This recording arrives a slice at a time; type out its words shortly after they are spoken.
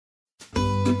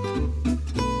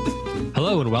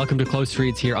Hello and welcome to Close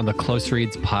Reads here on the Close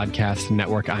Reads Podcast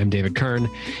Network. I'm David Kern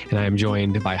and I am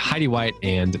joined by Heidi White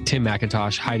and Tim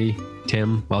McIntosh. Heidi,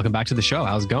 Tim, welcome back to the show.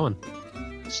 How's it going?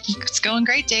 It's going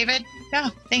great, David. Yeah,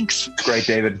 thanks. Great,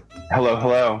 David.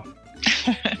 Hello.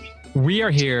 We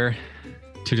are here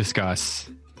to discuss,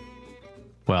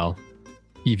 well,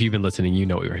 if you've been listening, you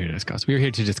know what we were here to discuss. We are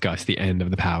here to discuss The End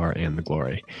of the Power and the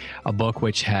Glory, a book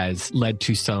which has led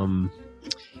to some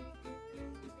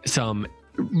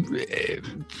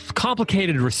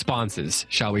complicated responses,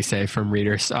 shall we say, from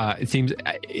readers. It seems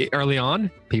early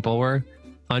on, people were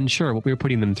unsure what we were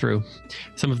putting them through.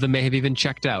 Some of them may have even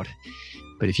checked out.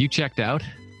 But if you checked out,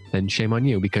 then shame on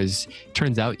you, because it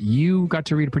turns out you got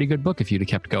to read a pretty good book if you'd have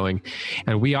kept going.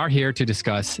 And we are here to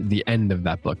discuss the end of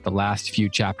that book, the last few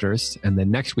chapters. And then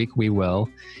next week, we will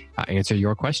answer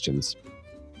your questions.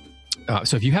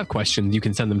 So if you have questions, you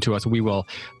can send them to us. We will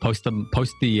post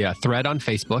the thread on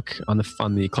Facebook, on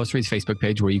the Close Reads Facebook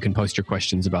page, where you can post your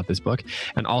questions about this book.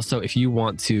 And also, if you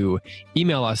want to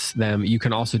email us them, you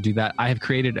can also do that. I have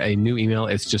created a new email.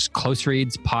 It's just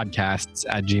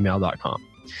closereadspodcasts@gmail.com.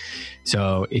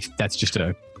 So if that's just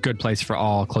a good place for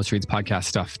all Close Reads podcast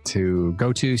stuff to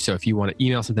go to. So if you want to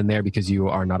email something there because you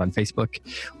are not on Facebook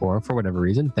or for whatever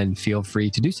reason, then feel free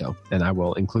to do so. And I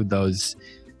will include those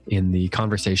in the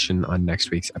conversation on next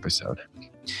week's episode.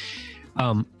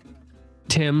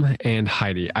 Tim and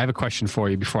Heidi, I have a question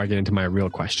for you before I get into my real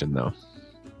question, though.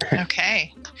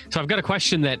 Okay. So I've got a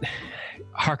question that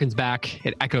harkens back.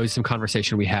 It echoes some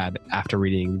conversation we had after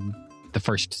reading the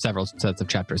first several sets of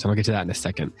chapters. I'll get to that in a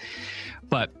second.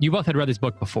 But you both had read this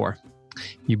book before.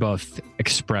 You both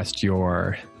expressed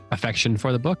your affection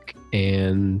for the book,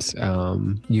 and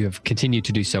you have continued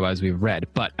to do so as we've read.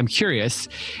 But I'm curious,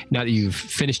 now that you've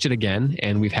finished it again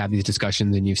and we've had these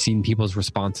discussions and you've seen people's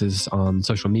responses on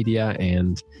social media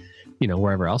and,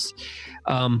 wherever else,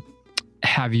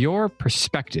 has your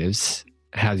perspective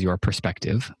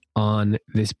on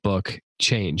this book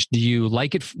changed? Do you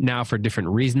like it now for different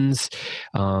reasons?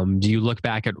 Do you look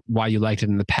back at why you liked it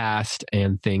in the past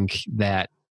and think that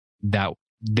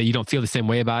you don't feel the same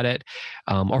way about it,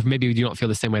 or maybe you don't feel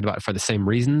the same way about it for the same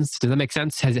reasons? Does that make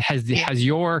sense? Has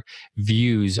your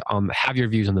views on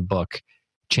the book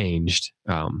changed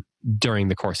during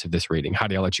the course of this reading?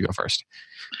 Heidi, I'll let you go first.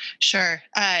 Sure.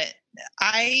 My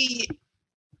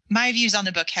views on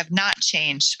the book have not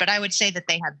changed, but I would say that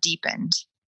they have deepened,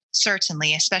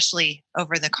 certainly, especially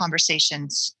over the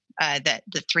conversations that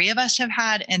the three of us have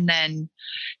had, and then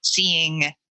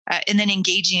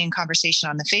engaging in conversation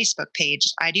on the Facebook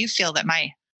page. I do feel that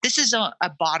this is a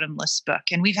bottomless book,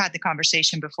 and we've had the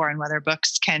conversation before on whether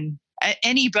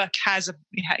any book has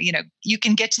you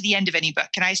can get to the end of any book.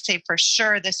 And I say for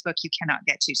sure this book you cannot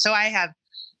get to. So I have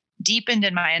deepened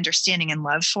in my understanding and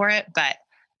love for it, but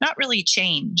not really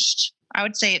changed. I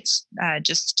would say it's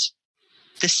just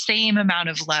the same amount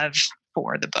of love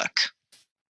for the book.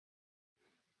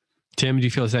 Tim, do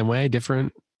you feel the same way?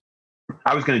 Different?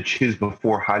 I was going to choose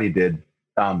before Heidi did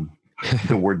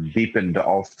the word deepened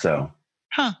also.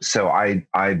 Huh. So I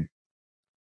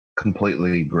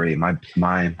completely agree. My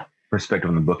perspective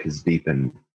on the book has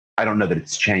deepened. I don't know that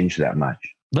it's changed that much.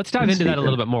 Let's dive into that a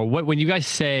little bit more. When you guys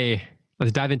say,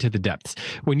 let's dive into the depths.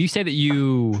 When you say that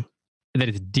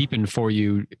it's deepened for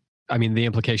you, I mean, the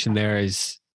implication there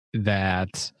is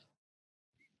that,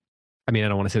 I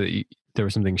don't want to say that there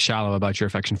was something shallow about your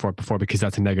affection for it before, because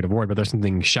that's a negative word, but there's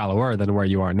something shallower than where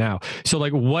you are now. So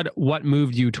what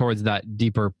moved you towards that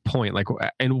deeper point?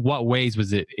 In what ways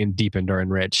was it deepened or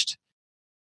enriched?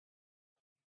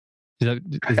 Is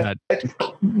that?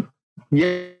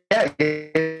 Yeah.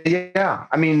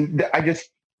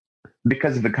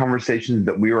 Because of the conversations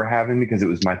that we were having, because it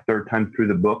was my third time through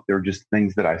the book, there were just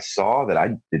things that I saw that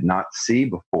I did not see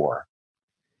before.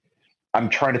 I'm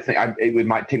trying to think. It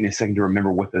might take me a second to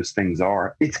remember what those things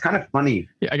are. It's kind of funny.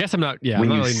 Yeah, I guess I'm not. Yeah,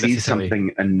 when I'm not you really see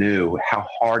something anew, how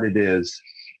hard it is.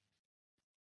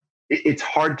 It's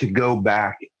hard to go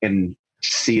back and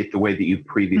see it the way that you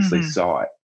previously saw it.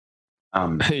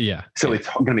 Yeah. So it's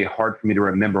going to be hard for me to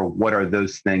remember what are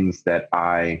those things what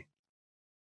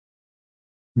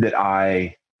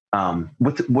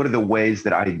are the ways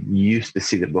that I used to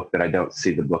see the book that I don't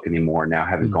see the book anymore now,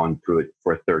 having gone through it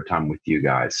for a third time with you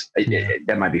guys.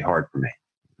 That might be hard for me.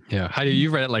 Yeah. Heidi,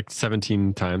 you've read it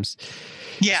 17 times.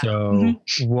 Yeah. So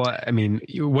what do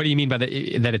you mean by that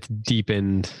it's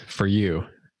deepened for you?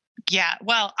 Yeah.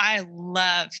 Well,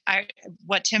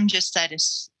 what Tim just said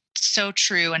is so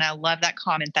true. And I love that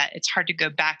comment that it's hard to go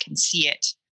back and see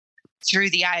it through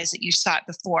the eyes that you saw it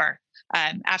before,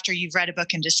 after you've read a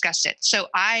book and discussed it. So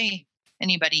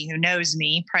anybody who knows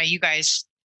me, probably you guys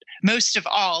most of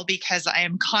all because I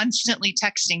am constantly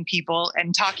texting people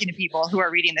and talking to people who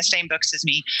are reading the same books as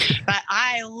me. But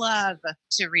I love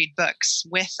to read books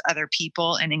with other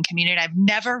people and in community. I've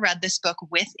never read this book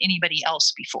with anybody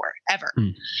else before, ever.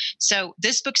 So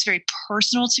this book's very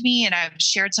personal to me, and I've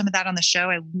shared some of that on the show.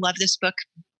 I love this book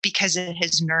because it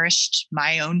has nourished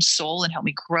my own soul and helped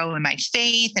me grow in my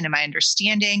faith and in my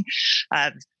understanding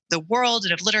of the world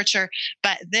and of literature.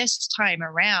 But this time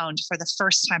around, for the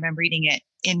first time, I'm reading it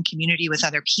in community with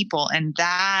other people. And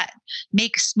that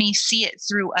makes me see it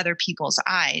through other people's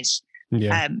eyes.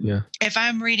 If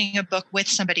I'm reading a book with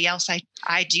somebody else,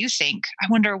 I do think, I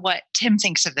wonder what Tim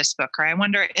thinks of this book, or I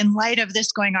wonder, in light of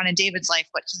this going on in David's life,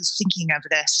 what he's thinking of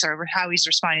this or how he's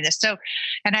responding to this. So,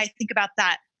 and I think about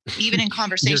that even in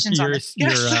conversations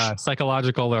your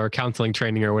psychological or counseling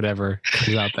training or whatever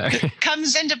comes out there.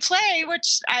 Comes into play,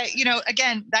 which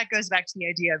again, that goes back to the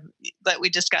idea of that we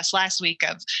discussed last week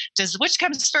of which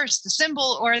comes first, the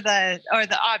symbol or the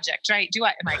object, right?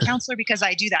 Am I a counselor because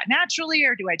I do that naturally,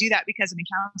 or do I do that because I'm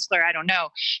a counselor? I don't know.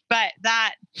 But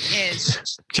that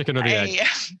is chicken or the egg.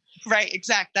 Right.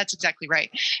 That's exactly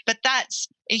right. But that's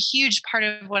a huge part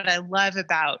of what I love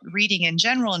about reading in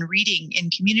general and reading in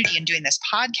community and doing this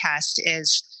podcast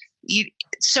is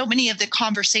so many of the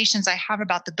conversations I have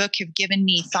about the book have given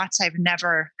me thoughts I've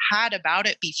never had about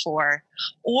it before,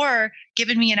 or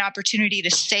given me an opportunity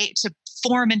to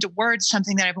form into words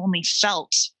something that I've only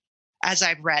felt as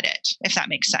I've read it, if that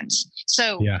makes sense.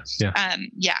 So,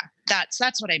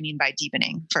 that's what I mean by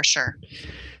deepening, for sure.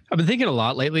 I've been thinking a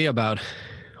lot lately about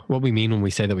what we mean when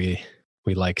we say that we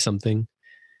like something,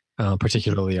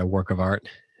 particularly a work of art.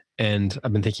 And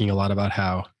I've been thinking a lot about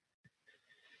how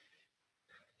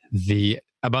the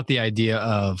idea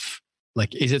of,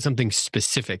 like, is it something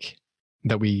specific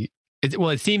that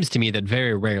it seems to me that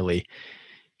very rarely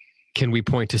can we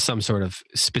point to some sort of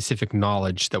specific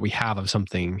knowledge that we have of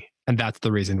something, and that's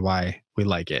the reason why we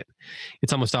like it.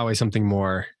 It's almost always something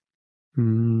more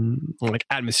like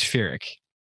atmospheric.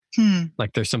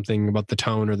 Like there's something about the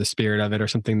tone or the spirit of it, or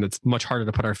something that's much harder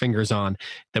to put our fingers on,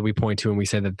 that we point to and we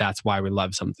say that that's why we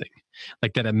love something.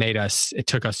 Like that it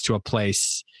took us to a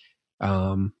place,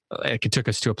 it took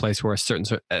us to a place where a certain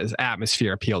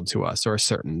atmosphere appealed to us, or a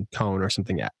certain tone or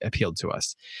something appealed to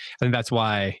us. I think that's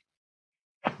why,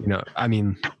 I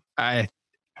mean,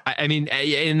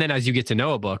 and then as you get to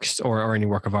know a book or any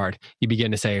work of art, you begin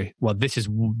to say, well, this is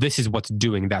what's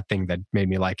doing that thing that made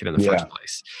me like it in the first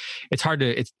place. It's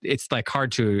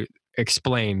hard to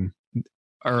explain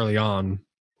early on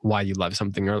why you love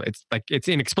something early. It's like, it's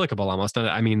inexplicable almost.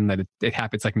 I mean, that it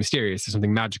happens, it's like mysterious. There's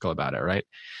something magical about it, right?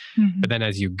 Mm-hmm. But then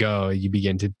as you go, you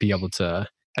begin to be able to,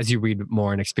 as you read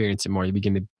more and experience it more, you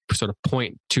begin to sort of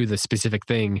point to the specific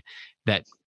thing that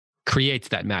creates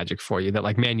that magic for you, that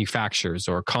like manufactures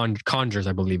or conjures,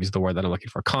 I believe is the word that I'm looking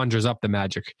for, conjures up the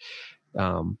magic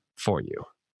for you.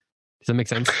 Does that make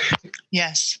sense?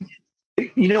 Yes.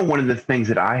 One of the things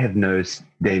that I have noticed,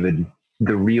 David,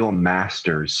 the real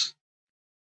masters,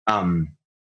 I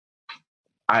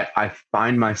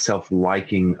find myself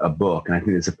liking a book, and I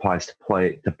think this applies to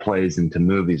plays and to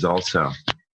movies also,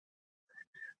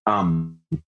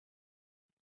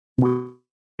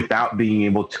 without being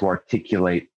able to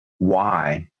articulate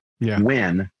why,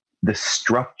 when the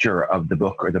structure of the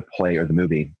book or the play or the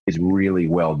movie is really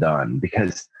well done,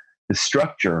 because the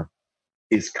structure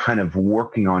is kind of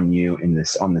working on you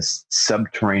on this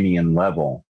subterranean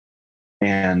level,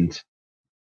 and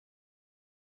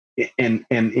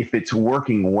if it's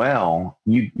working well,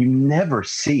 you never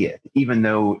see it, even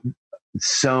though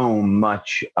so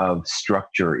much of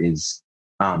structure is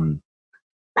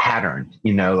patterned.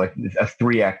 Like a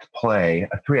three-act play,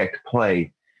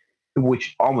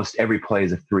 which almost every play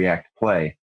is a three-act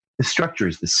play. The structure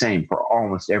is the same for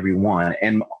almost every one,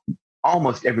 and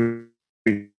almost every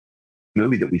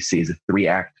movie that we see is a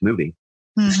three-act movie.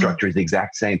 Mm-hmm. The structure is the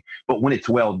exact same, but when it's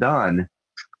well done,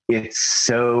 it's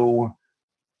so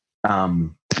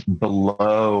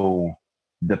below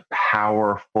the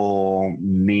powerful,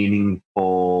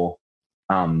 meaningful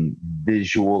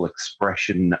visual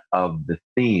expression of the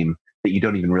theme that you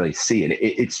don't even really see it.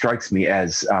 It strikes me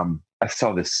as I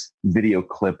saw this video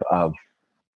clip of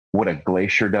what a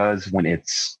glacier does when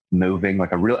it's moving,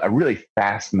 like a really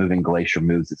fast moving glacier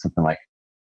moves at something like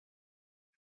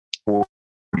 40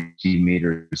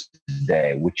 meters a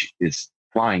day, which is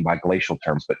flying by glacial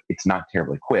terms, but it's not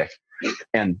terribly quick.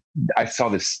 And I saw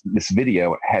this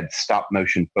video, it had stop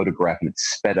motion photograph, and it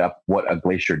sped up what a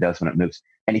glacier does when it moves.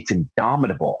 And it's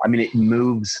indomitable. I mean, it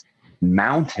moves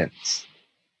mountains.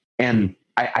 And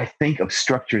I think of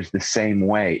structures the same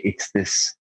way. It's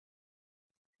this,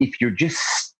 if you're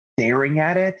just staring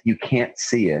at it, you can't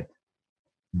see it.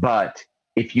 But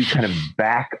if you kind of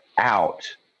back out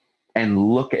and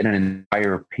look at an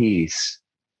entire piece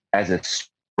as a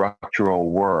structural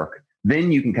work,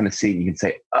 then you can kind of see it and you can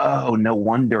say, oh, no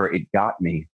wonder it got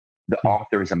me. The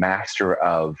author is a master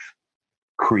of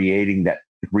creating that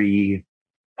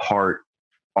 3-part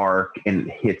arc, and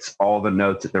it hits all the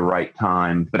notes at the right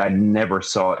time. But I never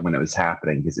saw it when it was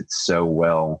happening because it's so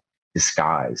well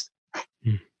disguised.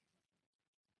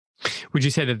 Would you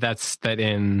say that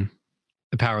in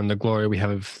The Power and the Glory, we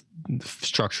have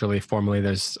structurally, formally,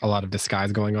 there's a lot of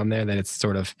disguise going on there, that it's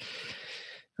sort of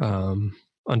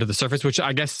under the surface, which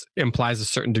I guess implies a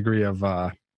certain degree of,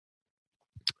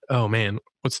 oh man,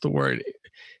 what's the word?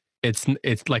 It's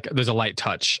like there's a light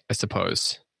touch, I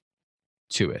suppose,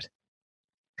 to it.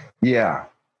 Yeah.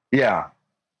 Yeah.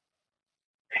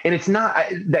 And it's not,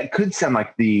 that could sound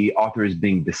like the author is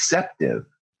being deceptive,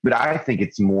 but I think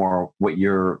it's more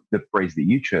the phrase that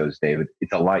you chose, David.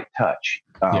 It's a light touch.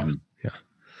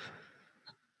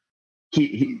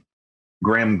 Yeah.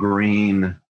 Graham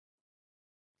Greene,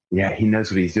 he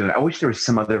knows what he's doing. I wish there was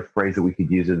some other phrase that we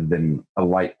could use other than a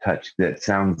light touch that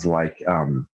sounds like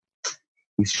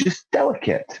he's just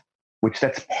delicate, which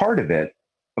that's part of it.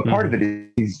 But part of it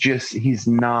is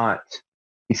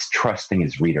he's trusting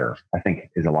his reader, I think,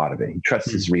 is a lot of it. He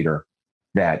trusts his reader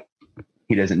that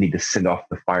he doesn't need to send off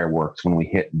the fireworks when we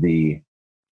hit the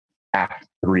Act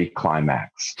 3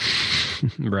 climax.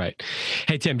 Right.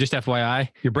 Hey, Tim, just FYI,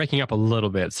 you're breaking up a little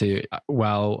bit. So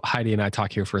while Heidi and I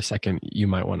talk here for a second, you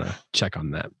might want to check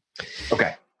on that.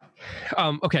 Okay.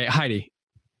 Okay, Heidi.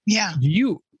 Yeah.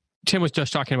 Tim was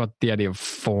just talking about the idea of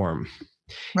form.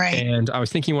 Right. And I was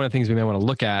thinking one of the things we may want to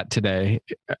look at today,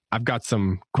 I've got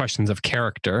some questions of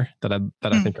character that I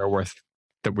think are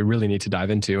that we really need to dive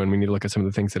into, and we need to look at some of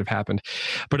the things that have happened.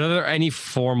 But are there any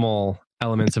formal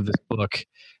elements of this book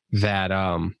that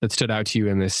stood out to you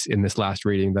in this last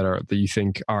reading that you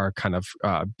think are kind of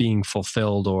being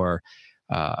fulfilled or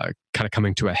kind of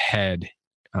coming to a head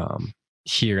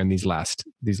here in these last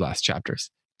chapters?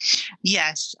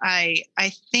 Yes, I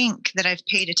think that I've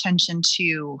paid attention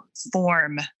to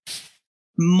form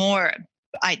more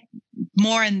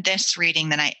in this reading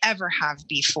than I ever have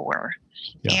before.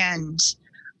 Yeah. And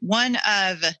one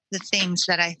of the things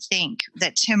that I think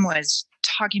that Tim was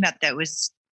talking about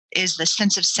is the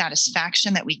sense of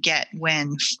satisfaction that we get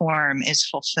when form is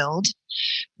fulfilled,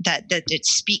 that it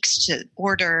speaks to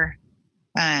order,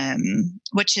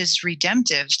 which is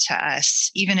redemptive to us,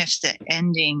 even if the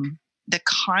ending, the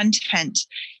content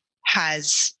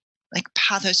has like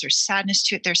pathos or sadness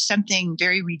to it. There's something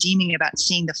very redeeming about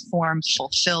seeing the form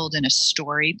fulfilled in a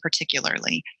story,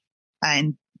 particularly.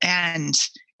 And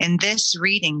in this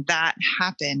reading, that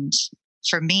happened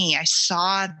for me. I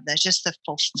saw just the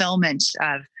fulfillment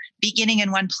of beginning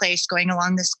in one place, going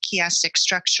along this chiastic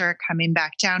structure, coming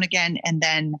back down again, and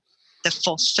then the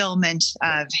fulfillment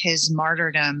of his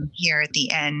martyrdom here at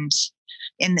the end,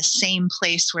 in the same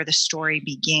place where the story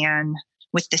began,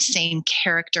 with the same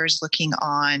characters looking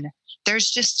on.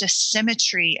 There's just a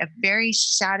symmetry, a very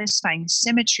satisfying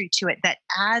symmetry to it that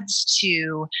adds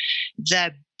to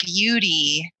the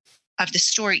beauty of the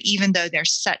story, even though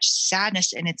there's such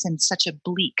sadness and it's in such a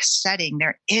bleak setting.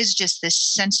 There is just this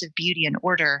sense of beauty and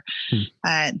order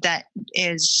that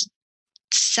is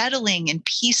settling and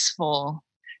peaceful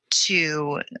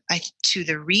to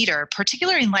the reader,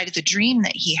 particularly in light of the dream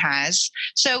that he has.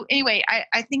 So anyway,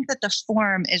 I think that the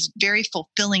form is very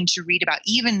fulfilling to read about,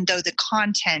 even though the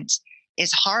content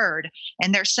is hard.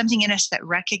 And there's something in us that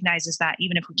recognizes that,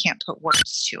 even if we can't put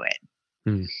words to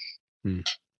it.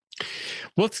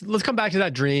 Well, let's come back to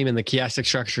that dream and the chiastic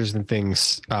structures and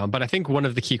things. But I think one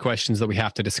of the key questions that we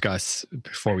have to discuss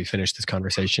before we finish this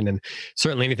conversation, and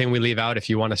certainly anything we leave out, if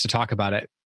you want us to talk about it,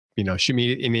 shoot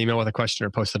me an email with a question or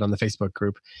post it on the Facebook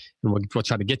group, and we'll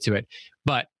try to get to it.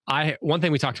 But one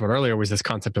thing we talked about earlier was this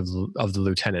concept of the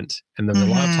lieutenant, and there was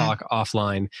a lot of talk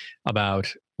offline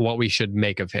about what we should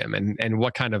make of him and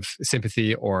what kind of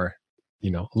sympathy or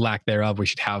lack thereof we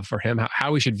should have for him,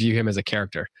 how we should view him as a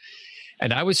character.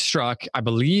 And I was struck, I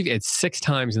believe it's 6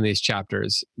 times in these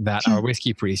chapters that our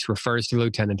whiskey priest refers to the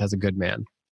lieutenant as a good man.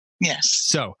 Yes.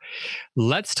 So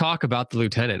let's talk about the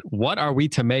lieutenant. What are we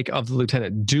to make of the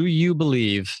lieutenant? Do you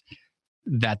believe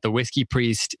that the whiskey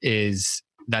priest is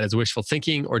wishful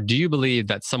thinking, or do you believe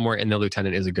that somewhere in the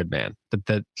lieutenant is a good man?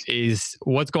 That is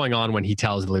what's going on when he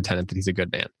tells the lieutenant that he's a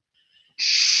good man?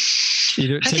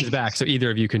 Tim's back, so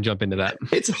either of you can jump into that.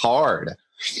 It's hard.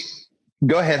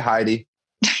 Go ahead, Heidi.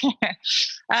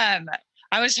 I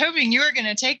was hoping you were going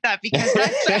to take that, because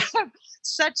that's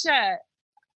such a.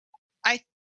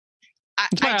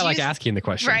 That's why I like asking the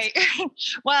questions. Right.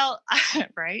 Well,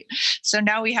 right. So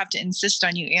now we have to insist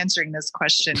on you answering this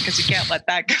question because you can't let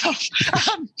that go.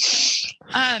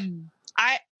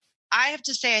 I have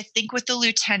to say, I think with the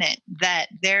lieutenant that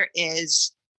there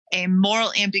is a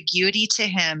moral ambiguity to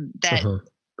him that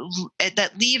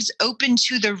that leaves open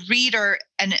to the reader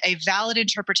a valid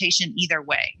interpretation either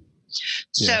way.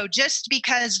 So just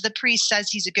because the priest says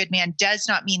he's a good man does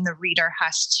not mean the reader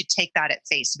has to take that at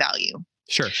face value.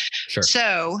 Sure.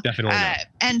 So definitely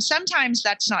and sometimes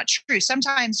that's not true.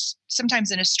 Sometimes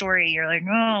in a story you're like, oh,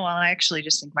 well, I actually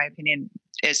just think my opinion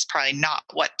is probably not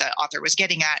what the author was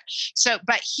getting at. So,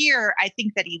 but here I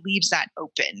think that he leaves that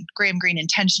open. Graham Greene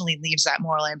intentionally leaves that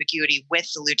moral ambiguity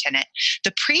with the lieutenant.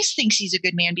 The priest thinks he's a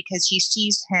good man because he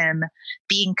sees him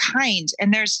being kind,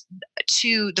 and there's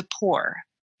to the poor.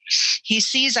 He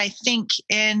sees, I think,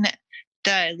 in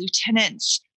the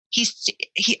lieutenant's,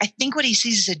 I think what he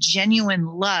sees is a genuine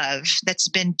love that's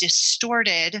been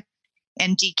distorted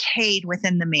and decayed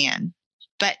within the man.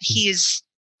 But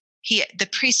the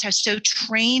priest has so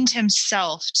trained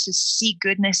himself to see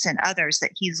goodness in others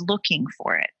that he's looking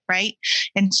for it, right?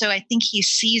 And so I think he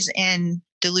sees in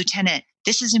the lieutenant,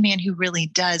 this is a man who really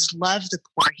does love the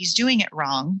poor. He's doing it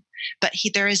wrong, but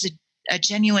there is a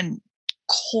genuine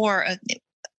core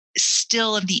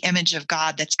still of the image of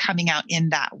God that's coming out in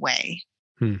that way.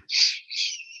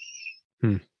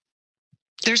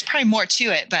 There's probably more to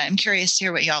it, but I'm curious to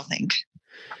hear what y'all think.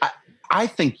 I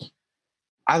think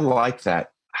I like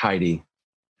that, Heidi.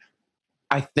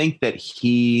 I think that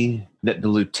the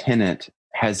lieutenant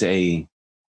has a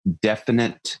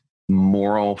definite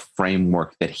moral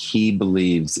framework that he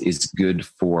believes is good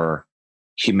for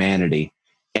humanity.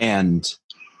 And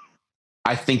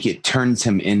I think it turns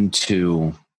him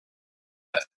into,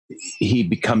 he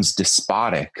becomes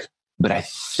despotic. But I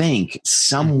think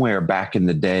somewhere back in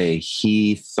the day,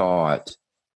 he thought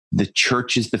the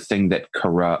church is the thing that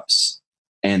corrupts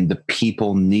and the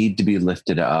people need to be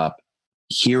lifted up.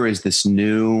 Here is this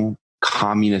new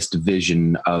communist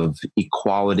vision of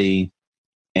equality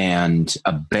and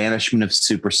a banishment of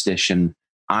superstition.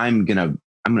 I'm going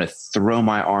to throw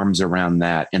my arms around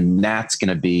that, and that's going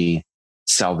to be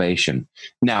salvation.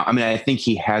 Now, I mean, I think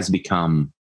he has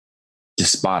become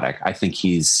despotic. I think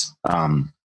he's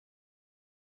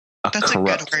That's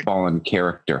corrupt, fallen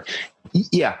character.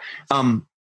 Yeah.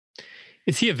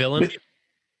 Is he a villain?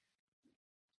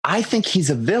 I think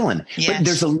he's a villain. Yes. But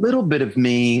there's a little bit of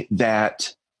me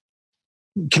that,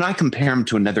 can I compare him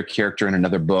to another character in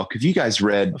another book? Have you guys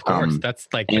read Of course, that's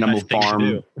like Animal the best thing Farm?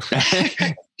 to do.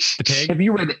 The pig? Have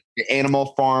you read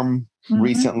Animal Farm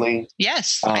recently?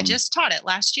 Yes, I just taught it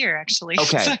last year, actually.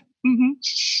 Okay.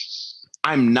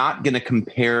 I'm not going to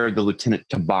compare the lieutenant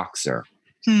to Boxer.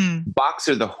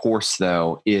 Boxer the horse,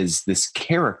 though, is this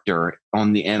character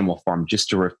on the Animal Farm, just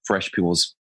to refresh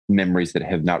people's memories that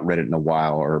have not read it in a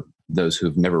while, or those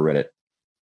who've never read it.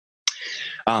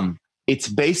 It's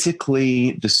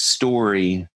basically, the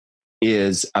story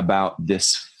is about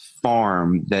this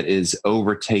farm that is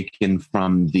overtaken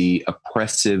from the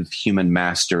oppressive human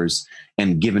masters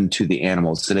and given to the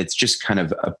animals. And it's just kind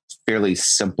of a fairly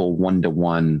simple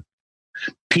one-to-one.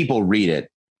 People read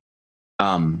it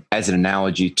as an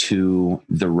analogy to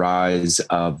the rise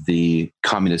of the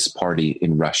Communist Party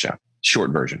in Russia. Short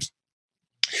version.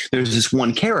 There's this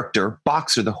one character,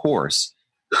 Boxer the horse,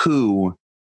 who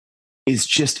is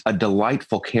just a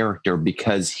delightful character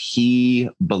because he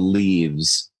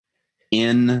believes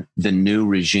in the new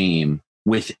regime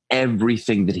with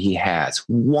everything that he has.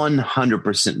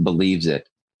 100% believes it.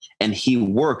 And he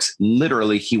works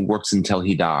until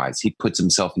he dies. He puts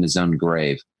himself in his own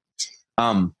grave.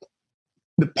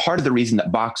 The part of the reason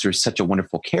that Boxer is such a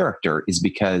wonderful character is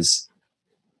because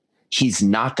he's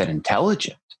not that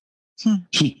intelligent.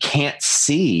 He can't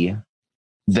see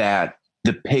that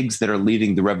the pigs that are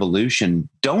leading the revolution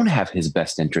don't have his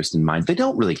best interest in mind. They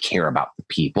don't really care about the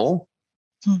people.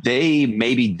 They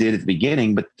maybe did at the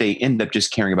beginning, but they end up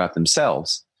just caring about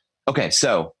themselves. Okay,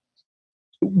 so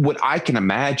what I can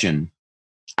imagine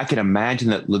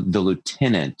that the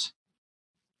lieutenant,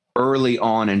 early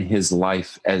on in his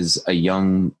life as a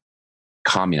young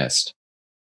communist,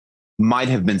 might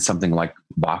have been something like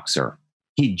Boxer.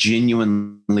 He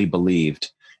genuinely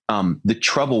believed. The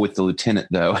trouble with the lieutenant,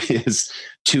 though, is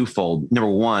twofold. Number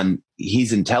one,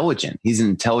 he's intelligent. He's an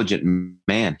intelligent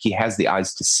man. He has the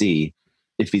eyes to see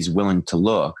if he's willing to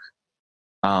look.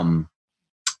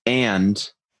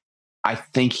 And I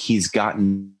think he's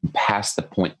gotten past the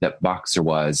point that Boxer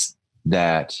was,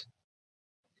 that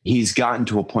he's gotten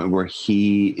to a point where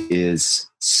he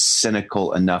is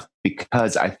cynical enough,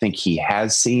 because I think he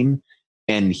has seen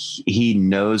and he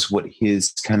knows what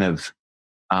his kind of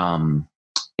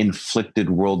inflicted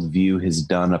worldview has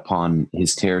done upon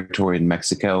his territory in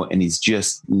Mexico, and he's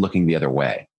just looking the other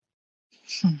way.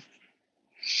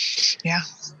 Yeah.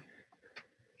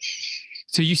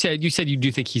 So you said you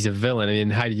do think he's a villain,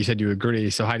 and Heidi, you said you agree.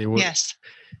 So Heidi, Yes.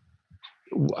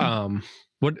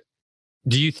 What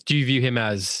do you view him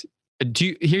as?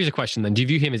 Here's a question then: do you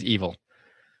view him as evil?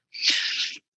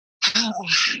 Oh,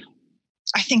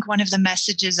 I think one of the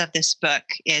messages of this book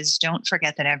is don't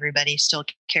forget that everybody still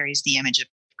carries the image of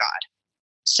God.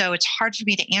 So it's hard for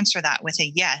me to answer that with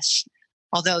a yes,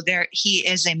 although he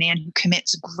is a man who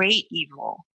commits great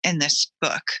evil in this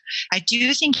book. I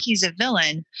do think he's a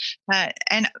villain,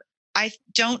 and I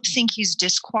don't think he's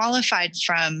disqualified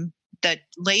from the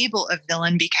label of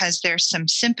villain because there's some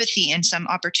sympathy and some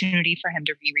opportunity for him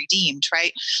to be redeemed,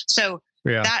 right? So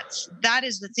that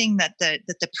is the thing that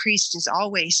the priest is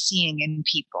always seeing in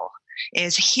people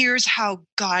is here's how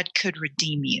God could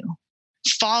redeem you.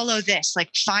 Follow this,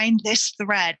 like find this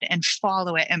thread and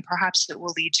follow it, and perhaps it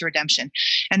will lead to redemption.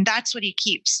 And that's what he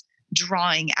keeps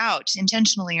drawing out,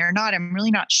 intentionally or not. I'm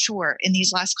really not sure in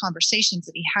these last conversations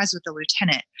that he has with the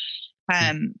lieutenant,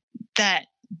 that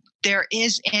there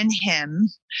is in him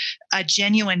a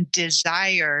genuine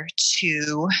desire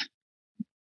to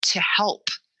help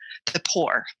the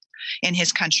poor in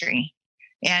his country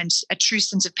and a true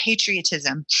sense of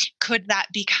patriotism. Could that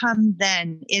become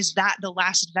then, is that the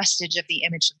last vestige of the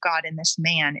image of God in this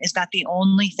man? Is that the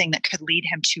only thing that could lead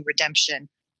him to redemption?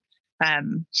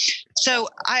 So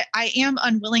I am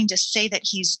unwilling to say that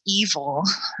he's evil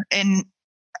and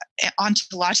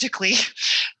ontologically,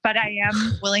 but I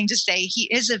am willing to say he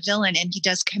is a villain and he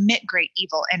does commit great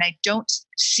evil. And I don't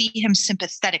see him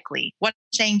sympathetically. What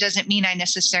I'm saying doesn't mean I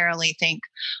necessarily think,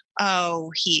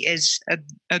 oh, he is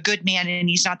a good man and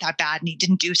he's not that bad and he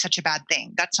didn't do such a bad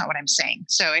thing. That's not what I'm saying.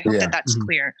 So I hope that that's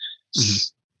clear.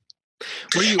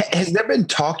 Has there been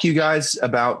talk, you guys,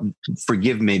 about,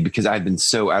 forgive me because I've been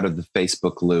so out of the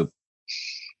Facebook loop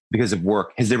because of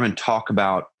work. Has there been talk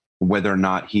about whether or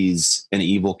not he's an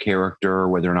evil character or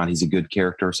whether or not he's a good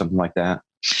character or something like that?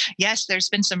 Yes, there's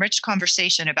been some rich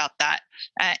conversation about that.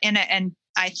 And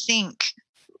I think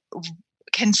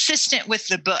consistent with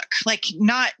the book, like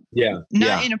not in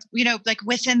a, like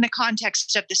within the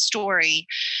context of the story,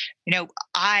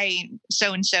 I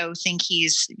so-and-so think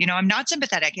he's, I'm not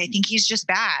sympathetic. I think he's just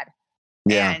bad.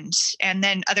 Yeah. And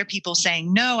then other people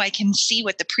saying, no, I can see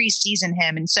what the priest sees in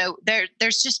him. And so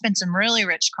there's just been some really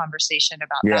rich conversation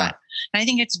about that. And I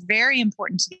think it's very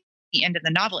important to the end of the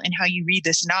novel and how you read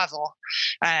this novel,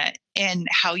 and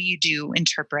how you do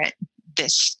interpret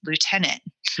this lieutenant.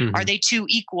 Mm-hmm. Are they two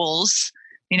equals,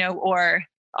 or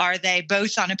are they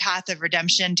both on a path of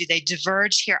redemption? Do they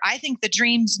diverge here? I think the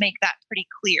dreams make that pretty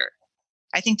clear.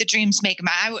 I think the dreams make,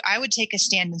 I would take a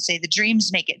stand and say the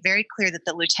dreams make it very clear that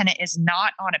the lieutenant is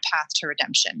not on a path to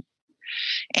redemption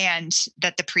and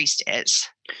that the priest is.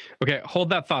 Okay. Hold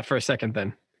that thought for a second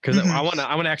then, because I want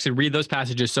to actually read those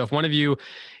passages. So if one of you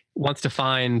wants to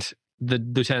find the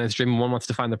lieutenant's dream and one wants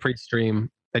to find the priest's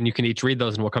dream, then you can each read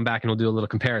those and we'll come back and we'll do a little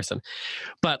comparison.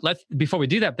 But before we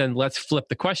do that, then let's flip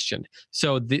the question.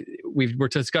 So we're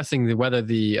discussing whether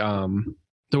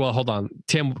well, hold on.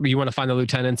 Tim, you want to find the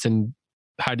lieutenants, and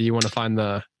how do you want to find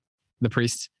the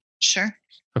priests? Sure.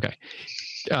 Okay.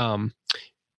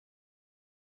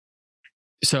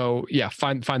 So yeah,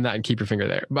 find that and keep your finger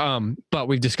there. But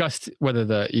we've discussed whether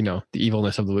the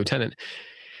evilness of the lieutenant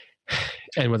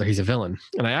and whether he's a villain.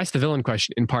 And I asked the villain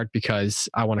question in part because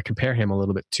I want to compare him a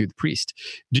little bit to the priest.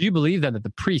 Do you believe then that the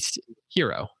priest is a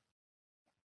hero?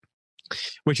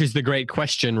 Which is the great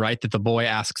question, right? That the boy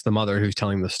asks the mother who's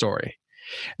telling the story.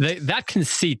 That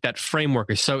conceit, that framework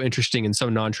is so interesting and so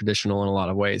non-traditional in a lot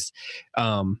of ways.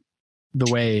 The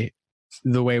way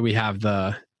we have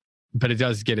but it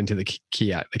does get into the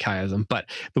chiasm, but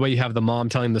the way you have the mom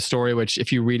telling the story, which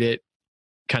if you read it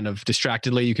kind of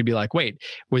distractedly, you could be like, wait,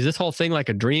 was this whole thing like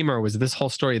a dream, or was this whole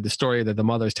story the story that the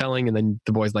mother's telling? And then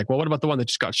the boy's like, well, what about the one that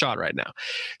just got shot right now?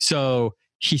 So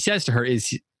he says to her,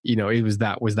 was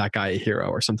that guy a hero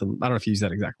or something? I don't know if he used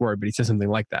that exact word, but he says something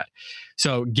like that.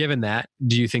 So given that,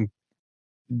 do you think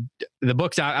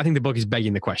I think the book is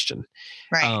begging the question,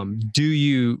 right? Do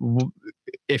you,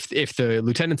 if the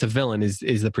lieutenant's a villain, is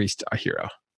the priest a hero?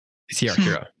 Is he our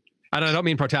hero? I don't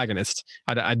mean protagonist.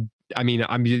 I mean,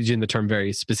 I'm using the term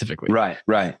very specifically. Right.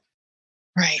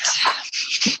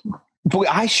 Boy,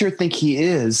 I sure think he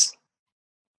is.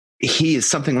 He is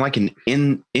something like an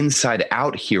inside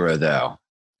out hero, though.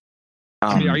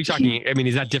 Are you talking?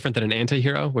 Is that different than an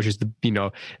anti-hero, which is the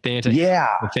anti?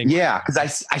 Yeah,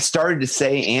 because I started to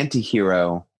say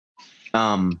anti-hero,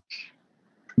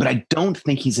 but I don't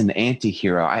think he's an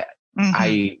anti-hero.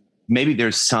 Maybe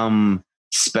there's some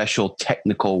special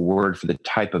technical word for the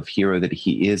type of hero that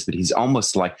he is, but he's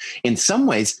almost like, in some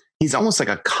ways, he's almost like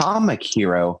a comic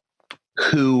hero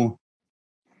who,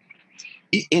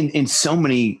 in so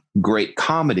many great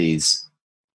comedies,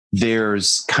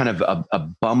 there's kind of a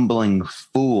bumbling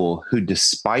fool who,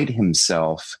 despite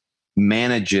himself,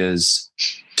 manages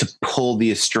to pull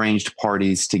the estranged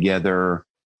parties together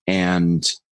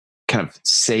and kind of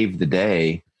save the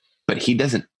day, but he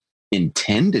doesn't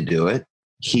intend to do it.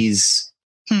 He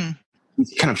kind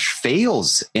of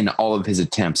fails in all of his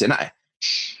attempts. And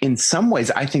in some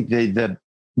ways, I think the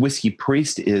Whiskey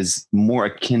Priest is more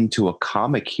akin to a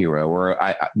comic hero, or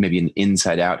maybe an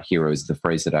inside out hero is the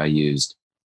phrase that I used,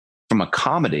 from a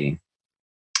comedy,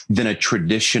 than a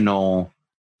traditional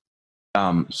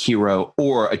hero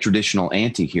or a traditional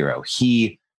anti-hero.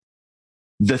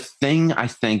 The thing I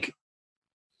think,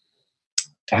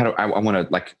 I want to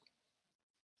like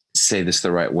say this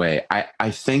the right way.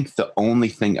 I think the only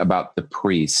thing about the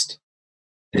priest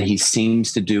that he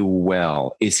seems to do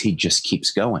well is he just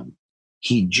keeps going.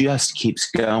 He just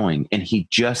keeps going, and he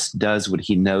just does what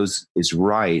he knows is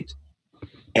right.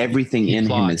 Everything in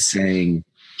him is saying,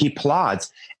 he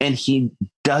plods, and he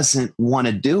doesn't want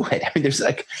to do it. I mean,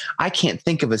 I can't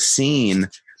think of a scene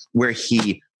where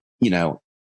he,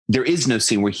 there is no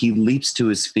scene where he leaps to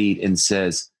his feet and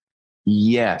says,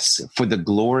 yes, for the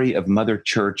glory of Mother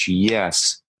Church,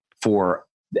 yes, for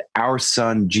our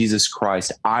son, Jesus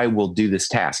Christ, I will do this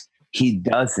task. He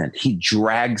doesn't. He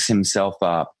drags himself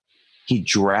up. He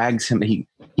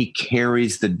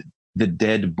carries the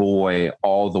dead boy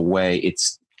all the way.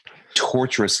 It's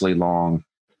torturously long.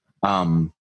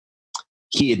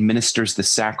 He administers the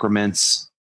sacraments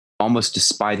almost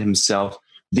despite himself.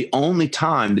 The only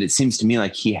time that it seems to me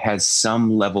like he has some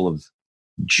level of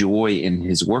joy in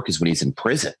his work is when he's in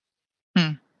prison.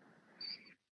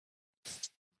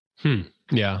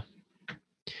 Yeah.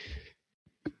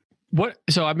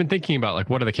 So I've been thinking about, like,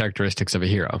 what are the characteristics of a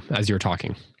hero as you're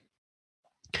talking?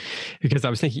 Because I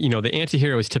was thinking, the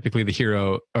anti-hero is typically the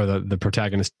hero or the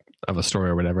protagonist of a story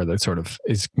or whatever that sort of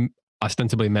is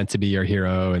ostensibly meant to be your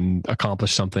hero and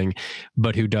accomplish something,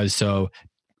 but who does so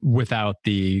without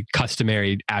the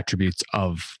customary attributes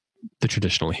of the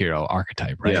traditional hero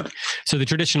archetype, right? Yeah. So the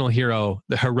traditional hero,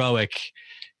 the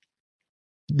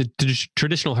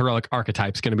traditional heroic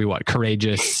archetype is going to be what?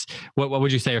 Courageous. What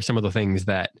would you say are some of the things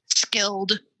that?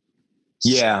 Skilled.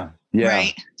 Yeah.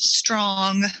 Right.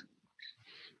 Strong.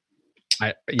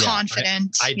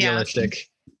 Confident. Idealistic.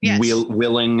 Yeah. Yes.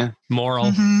 Willing. Moral.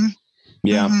 Mm-hmm.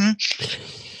 Yeah.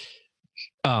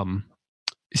 Mm-hmm.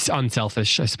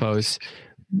 Unselfish, I suppose.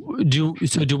 Are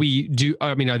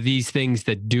these things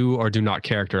that do or do not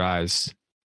characterize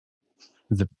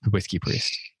the Whiskey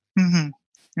Priest? Mm-hmm.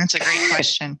 That's a great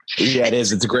question. Yeah, it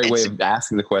is. It's a great way of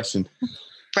asking the question.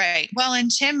 Right. Well,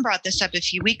 and Tim brought this up a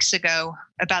few weeks ago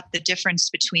about the difference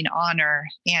between honor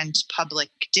and public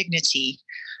dignity.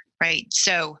 Right.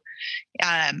 So,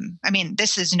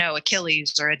 this is no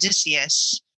Achilles or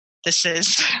Odysseus. This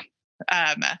is,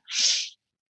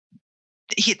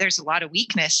 there's a lot of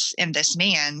weakness in this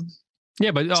man.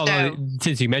 Yeah, but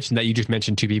since you mentioned that, you just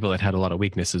mentioned two people that had a lot of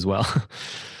weakness as well.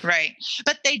 Right.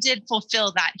 But they did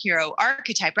fulfill that hero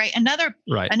archetype, right? Another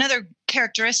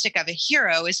characteristic of a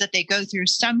hero is that they go through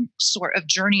some sort of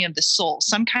journey of the soul,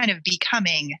 some kind of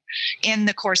becoming in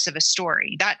the course of a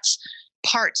story. That's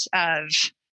part of,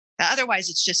 otherwise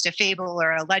it's just a fable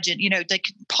or a legend, like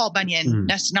Paul Bunyan,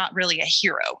 that's not really a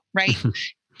hero, right?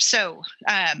 So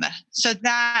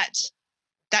that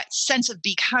sense of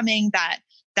becoming, that,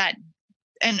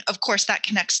 and of course that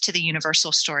connects to the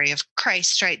universal story of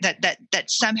Christ, right? That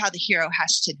somehow the hero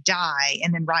has to die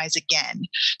and then rise again.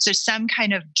 So some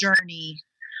kind of journey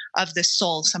of the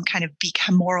soul, some kind of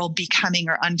moral becoming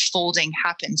or unfolding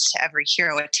happens to every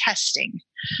hero, a testing.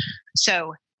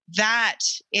 So that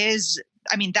is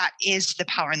the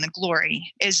power and the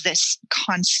glory, is this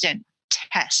constant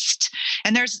test.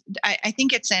 And I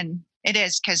think it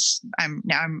is, because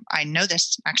I know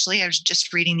this, actually. I was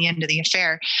just reading The End of the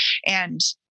Affair, and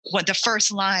what the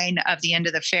first line of The End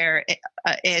of the Affair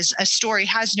is, a story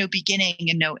has no beginning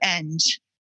and no end.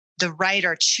 The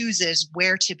writer chooses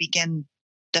where to begin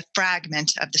the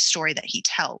fragment of the story that he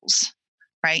tells.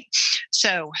 Right.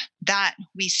 So that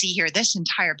we see here, this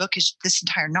entire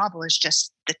novel is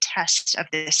just the test of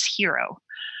this hero.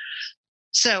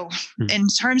 So in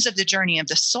terms of the journey of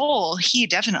the soul, he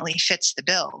definitely fits the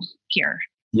bill here.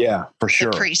 Yeah, for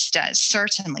sure. The priest does,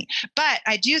 certainly. But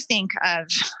I think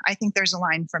there's a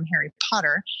line from Harry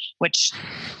Potter, which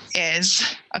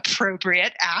is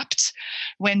appropriate, apt,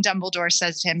 when Dumbledore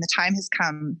says to him, the time has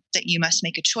come that you must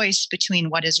make a choice between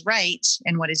what is right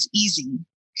and what is easy.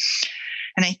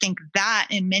 And I think that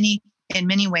in many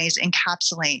ways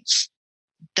encapsulates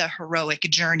the heroic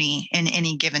journey in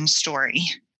any given story.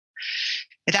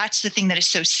 That's the thing that is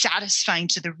so satisfying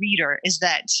to the reader, is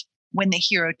that when the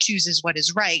hero chooses what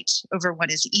is right over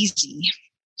what is easy.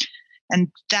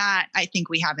 And that I think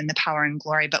we have in The Power and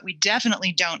Glory, but we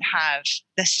definitely don't have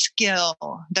the skill,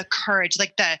 the courage,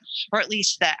 or at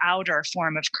least the outer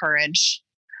form of courage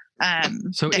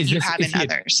that you have in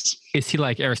others. Is he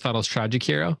like Aristotle's tragic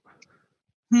hero?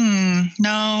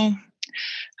 No,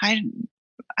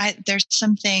 there's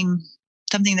something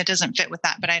that doesn't fit with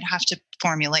that, but I'd have to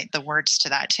formulate the words to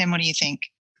that. Tim, what do you think?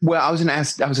 Well, I was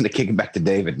going to kick it back to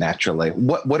David naturally.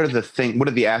 What are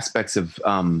the aspects of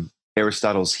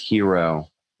Aristotle's hero?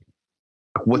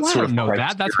 What sort of know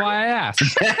that? That's why I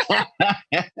asked.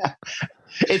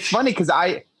 It's funny because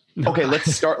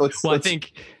let's start. Go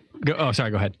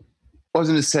ahead. I was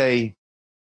going to say,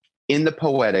 in the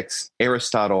Poetics,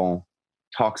 Aristotle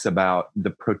talks about the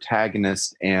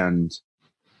protagonist and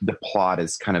the plot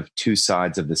as kind of two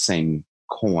sides of the same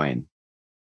coin.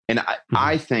 And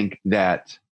I think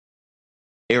that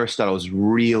Aristotle's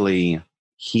really,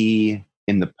 in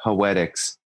the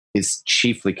Poetics, is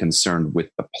chiefly concerned with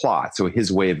the plot. So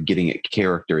his way of getting at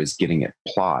character is getting at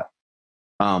plot.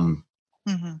 One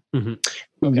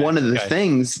of the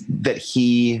things that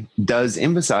he does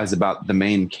emphasize about the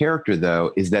main character,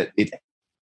 though, is that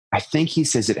I think he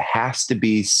says it has to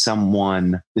be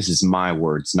someone, this is my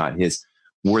words, not his,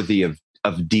 worthy of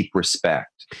deep respect.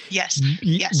 Yes.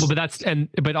 Well,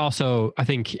 but also I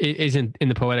think it isn't in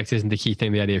the Poetics isn't the key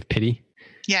thing, the idea of pity.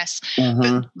 Yes.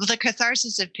 But the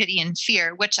catharsis of pity and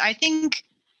fear, which I think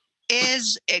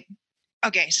is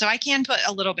okay. So I can put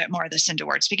a little bit more of this into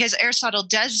words, because Aristotle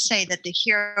does say that the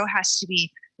hero has to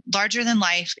be larger than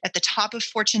life, at the top of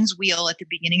fortune's wheel at the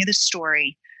beginning of the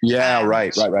story. Yeah,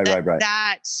 right.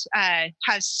 That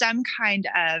has some kind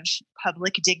of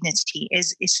public dignity,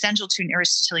 is essential to an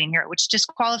Aristotelian hero, which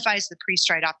disqualifies the priest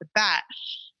right off the bat.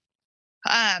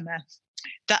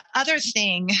 The other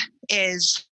thing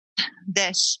is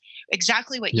this,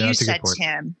 exactly what you said,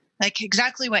 Tim. Like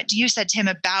exactly what you said, Tim,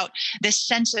 about this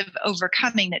sense of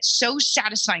overcoming that's so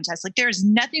satisfying to us. Like there is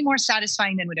nothing more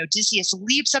satisfying than when Odysseus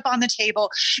leaps up on the table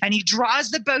and he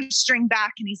draws the bowstring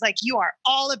back and he's like, you are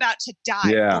all about to die.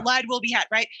 Yeah. Blood will be had,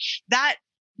 right? That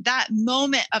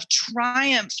moment of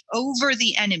triumph over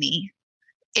the enemy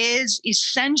is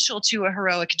essential to a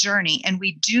heroic journey. And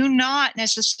we do not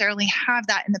necessarily have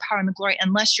that in The Power and the Glory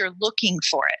unless you're looking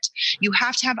for it. You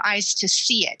have to have eyes to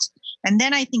see it. And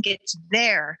then I think it's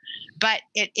there, but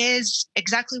it is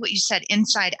exactly what you said,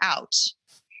 inside out.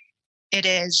 It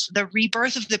is the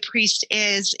rebirth of the priest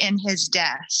is in his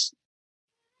death.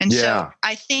 And so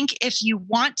I think if you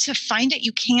want to find it,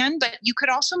 you can, but you could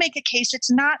also make a case it's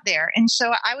not there. And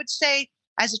so I would say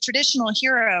as a traditional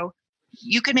hero,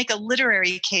 you could make a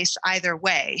literary case either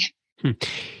way.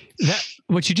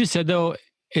 What you just said though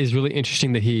is really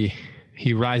interesting, that he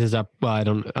rises up. Well, I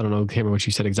don't know, can't remember what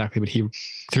you said exactly, but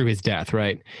through his death,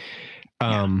 right?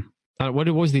 What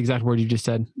was the exact word you just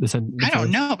said? I don't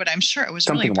know, but I'm sure it was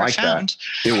something really profound.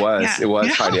 Like that. It was. Yeah. It was.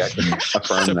 Heidi, I can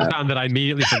affirm so that. Profound that I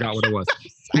immediately forgot what it was.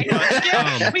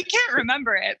 I know, we can't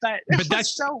remember it, but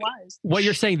that's so wise. What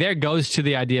you're saying there goes to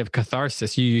the idea of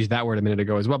catharsis. You used that word a minute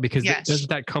ago as well, because doesn't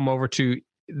that come over to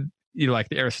like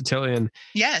the Aristotelian?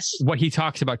 Yes. What he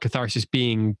talks about catharsis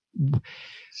being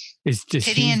is just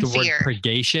pity and the fear. Word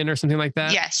purgation or something like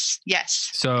that. Yes.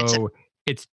 So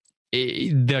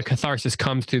the catharsis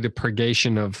comes through the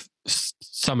purgation of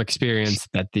some experience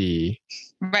that the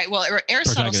right. Well,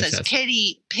 Aristotle says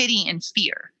pity and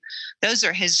fear. Those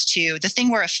are his two. The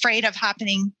thing we're afraid of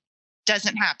happening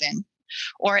doesn't happen,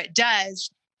 or it does,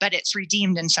 but it's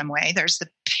redeemed in some way. That's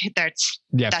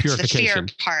purification. The fear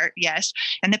part. Yes.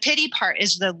 And the pity part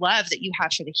is the love that you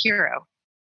have for the hero,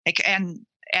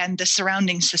 and the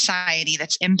surrounding society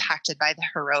that's impacted by the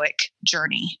heroic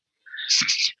journey.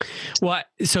 Well,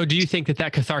 so do you think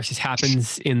that catharsis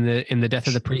happens in the death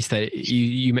of the priest? That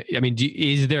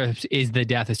is the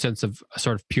death a sense of a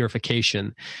sort of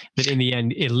purification that in the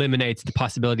end eliminates the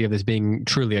possibility of this being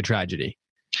truly a tragedy?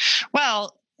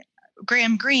 Well,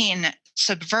 Graham Greene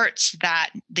subverts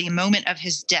the moment of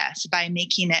his death by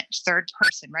making it third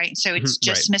person, right? So it's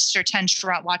just right. Mr.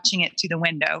 Tentrot watching it through the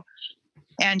window.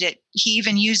 And he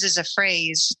even uses a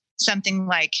phrase, something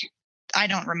like, I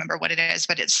don't remember what it is,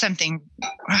 but it's something.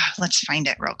 Let's find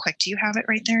it real quick. Do you have it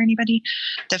right there? Anybody?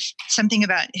 Something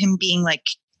about him being like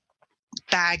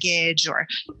baggage or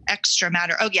extra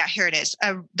matter. Oh yeah, here it is.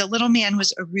 The little man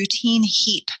was a routine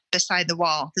heap beside the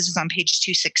wall. This is on page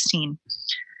 216.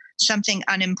 Something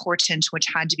unimportant which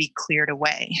had to be cleared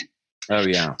away. Oh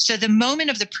yeah. So the moment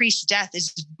of the priest's death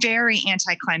is very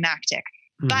anticlimactic.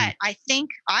 Mm-hmm. But I think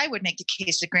I would make the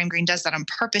case that Graham Greene does that on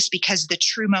purpose because the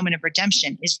true moment of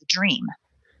redemption is the dream.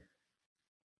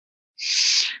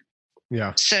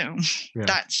 Yeah. So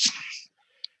that's...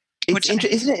 Isn't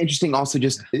it interesting also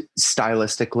just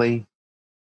stylistically,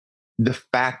 the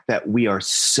fact that we are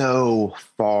so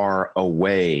far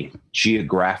away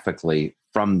geographically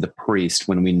from the priest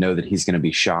when we know that he's going to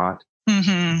be shot.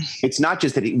 Mm-hmm. It's not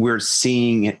just that we're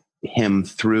seeing him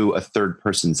through a third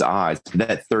person's eyes.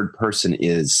 That third person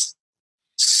is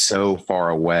so far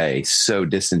away, so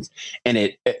distant. And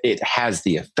it has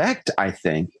the effect, I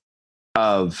think,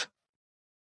 of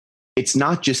it's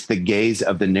not just the gaze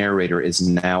of the narrator is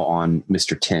now on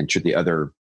Mr. Tench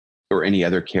or any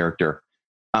other character.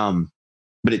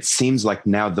 But it seems like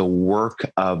now the work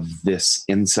of this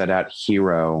inside out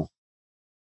hero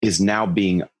is now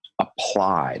being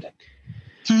applied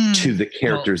to the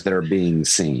characters that are being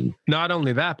seen. Not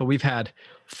only that, but we've had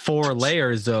 4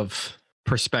 layers of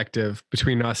perspective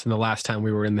between us and the last time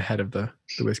we were in the head of the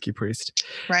whiskey priest.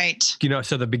 Right.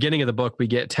 So the beginning of the book, we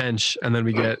get Tench, and then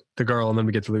we get the girl, and then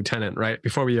we get the lieutenant, right?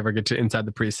 Before we ever get to inside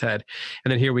the priest's head.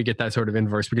 And then here we get that sort of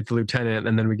inverse. We get the lieutenant,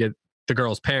 and then we get the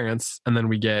girl's parents, and then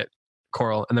we get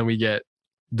Coral, and then we get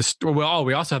we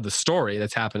also have the story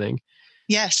that's happening.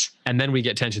 Yes. And then we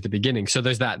get Tench at the beginning. So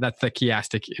there's that's the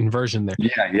chiastic inversion there.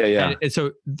 Yeah. And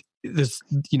so this,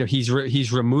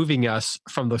 he's removing us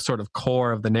from the sort of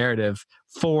core of the narrative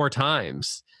 4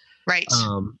 times. Right.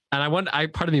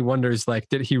 And part of me wonders, like,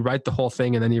 did he write the whole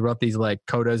thing and then he wrote these like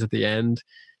codas at the end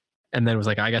and then was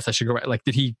like, I guess I should go, like,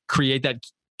 did he create that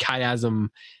chiasm,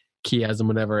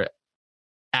 whatever,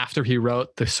 after he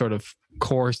wrote the sort of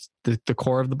core, the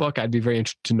core of the book? I'd be very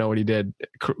interested to know what he did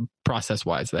process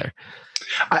wise there.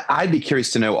 I'd be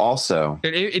curious to know also.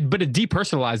 But it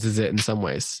depersonalizes it in some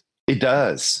ways. It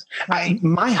does. Right.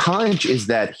 My hunch is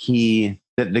that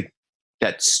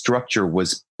that structure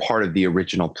was part of the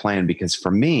original plan, because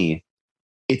for me,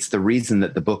 it's the reason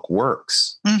that the book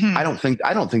works. Mm-hmm. I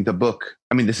don't think the book,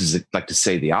 I mean, this is like to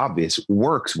say the obvious,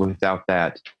 works without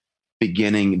that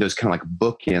beginning, those kind of like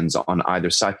bookends on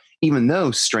either side, even though,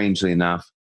 strangely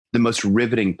enough, the most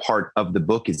riveting part of the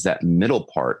book is that middle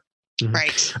part. Mm-hmm.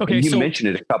 Right. Okay. You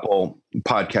mentioned it a couple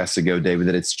podcasts ago, David,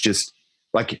 that it's just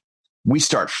like we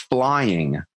start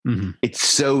flying. Mm-hmm. It's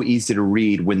so easy to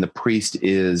read when the priest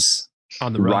is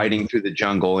on the road, riding through the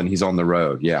jungle and he's on the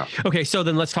road. Yeah. Okay. So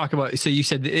then let's talk about, so you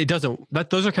said it doesn't,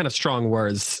 those are kind of strong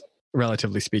words,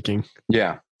 relatively speaking.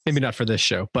 Yeah. Maybe not for this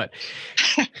show, but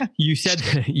you said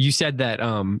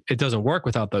that it doesn't work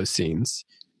without those scenes.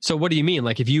 So what do you mean?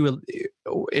 Like if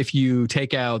you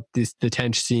take out the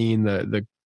Tench scene, the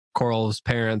Coral's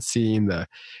parents scene,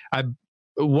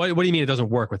 what do you mean it doesn't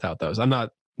work without those? I'm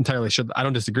not entirely sure. I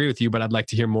don't disagree with you, but I'd like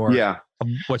to hear more of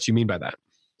what you mean by that.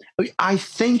 I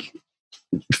think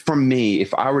for me,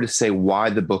 if I were to say why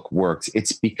the book works,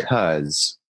 it's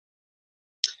because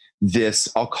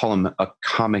I'll call him a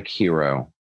comic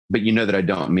hero, but you know that I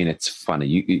don't mean it's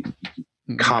funny.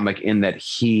 Comic in that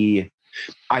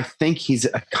I think he's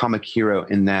a comic hero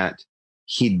in that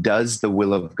he does the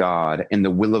will of God, and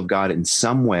the will of God in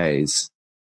some ways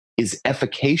is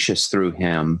efficacious through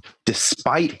him,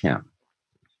 despite him.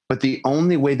 But the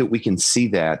only way that we can see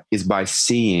that is by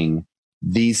seeing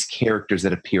these characters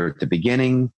that appear at the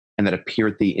beginning and that appear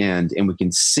at the end. And we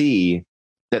can see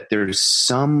that there's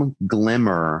some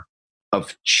glimmer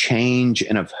of change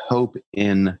and of hope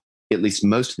in at least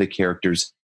most of the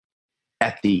characters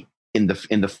in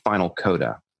the final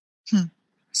coda.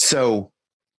 So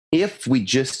if we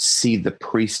just see the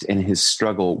priest and his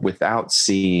struggle without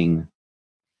seeing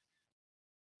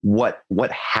what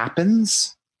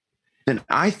happens, then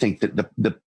I think that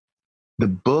the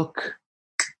book,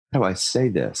 how do I say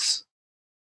this?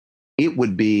 It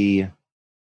would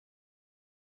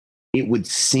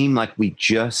seem like we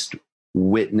just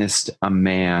witnessed a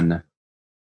man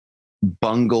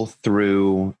bungle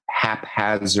through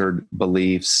haphazard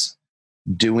beliefs,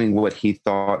 doing what he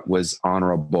thought was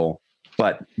honorable.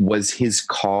 But was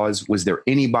there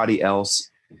anybody else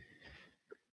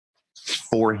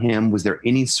for him? Was there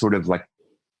any sort of like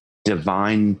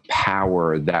divine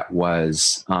power that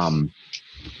was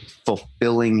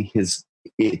fulfilling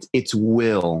its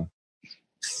will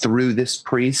through this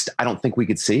priest? I don't think we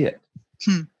could see it.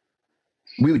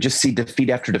 We would just see defeat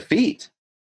after defeat.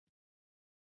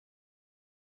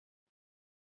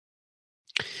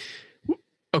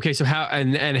 Okay, so how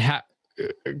and how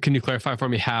can you clarify for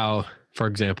me how, for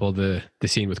example, the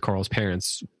scene with Coral's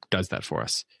parents does that for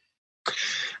us?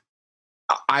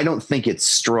 I don't think it's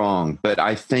strong, but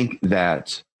I think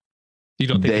that you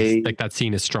don't think like that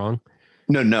scene is strong.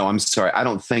 No, I'm sorry. I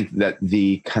don't think that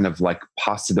the kind of like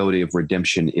possibility of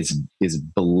redemption is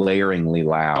blaringly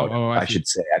loud. I should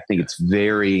say. I think it's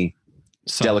very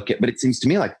delicate, but it seems to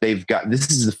me like they've got, this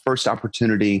is the first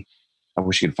opportunity. I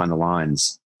wish you could find the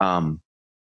lines.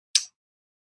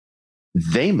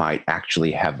 They might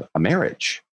actually have a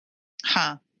marriage.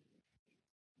 Huh.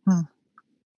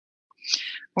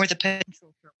 Or the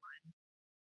potential for one.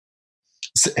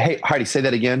 So, hey, Heidi, say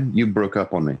that again. You broke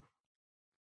up on me.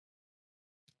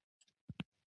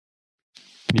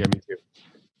 Yeah, me too.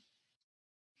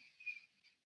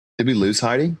 Did we lose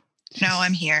Heidi? No,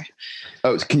 I'm here.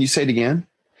 Oh, can you say it again?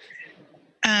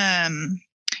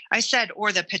 I said,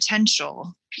 or the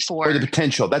potential for. Or the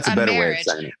potential. That's a better marriage. Way of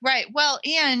saying it. Right. Well,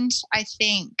 and I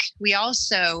think we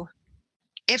also,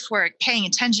 if we're paying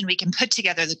attention, we can put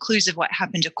together the clues of what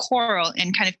happened to Coral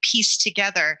and kind of piece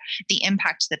together the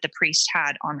impact that the priest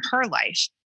had on her life.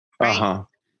 Right.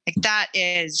 Like that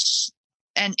is,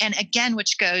 and again,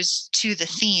 which goes to the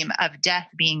theme of death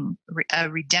being a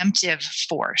redemptive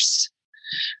force,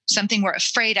 something we're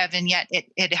afraid of, and yet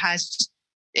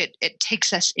it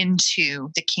takes us into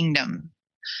the kingdom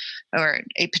or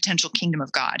a potential kingdom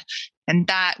of God. And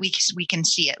that we can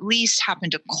see at least happen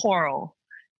to Coral,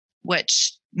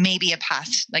 which may be a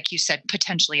path, like you said,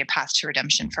 potentially a path to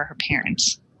redemption for her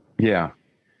parents. Yeah.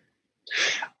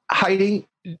 Heidi,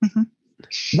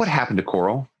 what happened to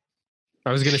Coral?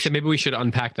 I was going to say, maybe we should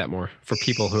unpack that more for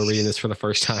people who are reading this for the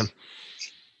first time.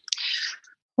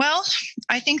 Well,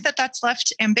 I think that that's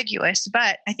left ambiguous,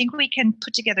 but I think we can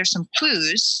put together some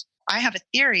clues. I have a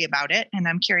theory about it, and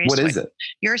I'm curious what is it?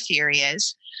 Your theory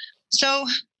is. So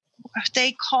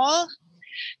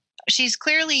she's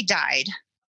clearly died.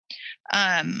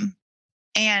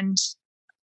 And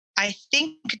I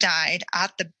think died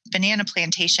at the banana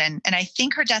plantation. And I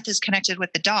think her death is connected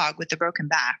with the dog with the broken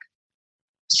back.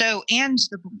 So, and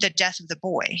the death of the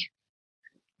boy.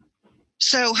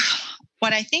 So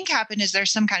what I think happened is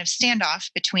there's some kind of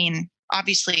standoff between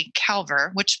obviously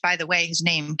Calver, which by the way, his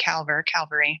name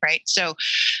Calvary, right? So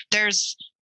there's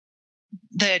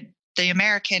the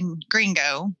American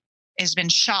gringo has been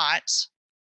shot.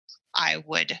 I'd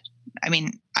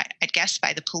guess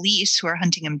by the police who are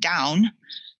hunting him down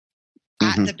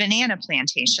at the banana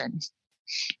plantation.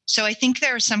 So I think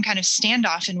there was some kind of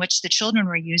standoff in which the children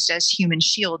were used as human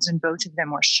shields, and both of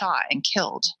them were shot and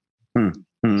killed.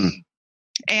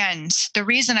 And the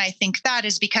reason I think that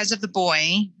is because of the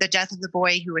death of the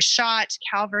boy who was shot.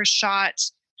 Calver shot.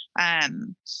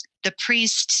 The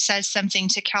priest says something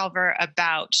to Calver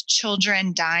about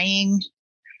children dying.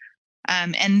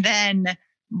 And then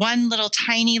one little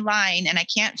tiny line, and I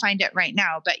can't find it right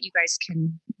now, but you guys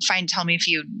can tell me if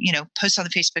you post on the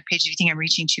Facebook page if you think I'm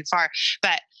reaching too far.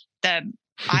 But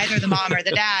either the mom or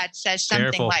the dad says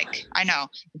something like, I know,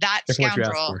 that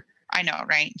scoundrel. I know,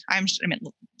 right?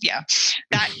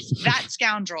 That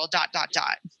scoundrel ...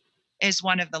 is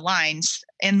one of the lines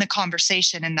in the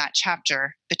conversation in that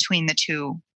chapter between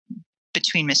Mr.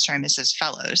 and Mrs.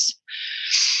 Fellows.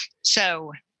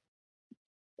 So,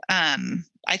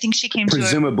 I think she came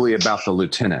presumably about the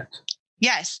lieutenant.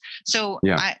 Yes. So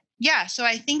so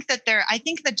I think that I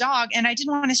think the dog, and I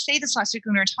didn't want to say this last week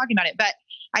when we were talking about it, but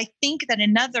I think that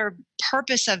another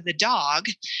purpose of the dog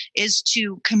is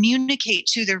to communicate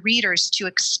to the readers to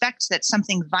expect that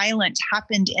something violent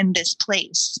happened in this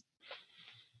place.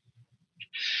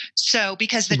 So,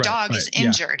 because the dog is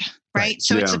injured, right?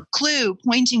 So it's a clue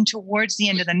pointing towards the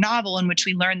end of the novel in which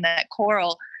we learn that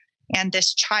Coral and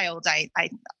this child, I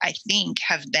think,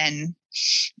 have been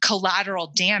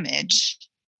collateral damage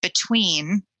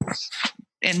between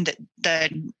in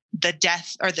the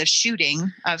death or the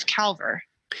shooting of Calver.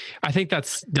 I think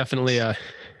that's definitely a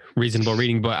reasonable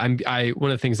reading, but one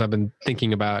of the things I've been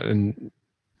thinking about, and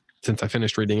since I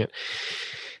finished reading it,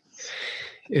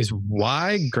 is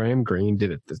why Graham Greene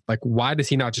did it. Like, why does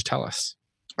he not just tell us?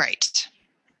 Right.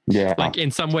 Yeah. Like,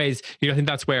 in some ways, I think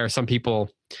that's where some people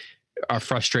are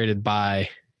frustrated by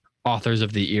authors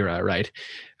of the era, right?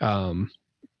 And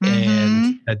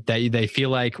that they feel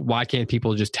like, why can't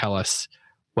people just tell us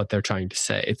what they're trying to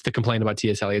say? It's the complaint about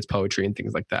T.S. Eliot's poetry and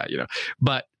things like that,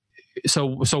 But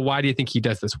so why do you think he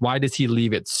does this? Why does he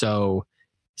leave it so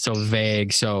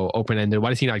vague, so open-ended? Why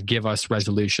does he not give us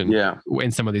resolution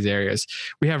in some of these areas?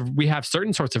 We have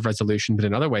certain sorts of resolution, but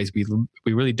in other ways, we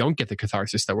really don't get the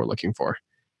catharsis that we're looking for.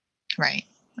 Right.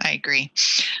 I agree.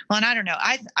 Well, and I don't know.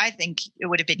 I think it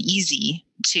would have been easy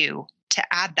to to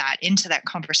add that into that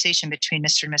conversation between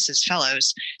Mr. and Mrs.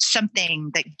 Fellows,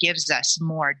 something that gives us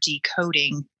more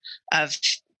decoding of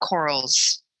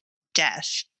Coral's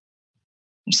death.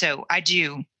 So I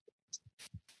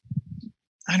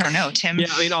don't know, Tim. Yeah,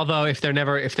 I mean, although if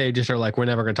they just are like, we're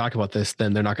never going to talk about this,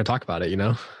 then they're not going to talk about it, you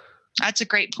know? That's a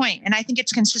great point. And I think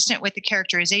it's consistent with the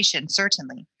characterization,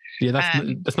 certainly. Yeah,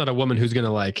 that's not a woman who's going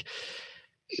to like,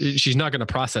 she's not going to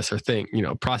process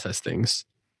things.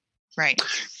 Right.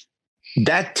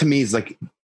 That to me is like,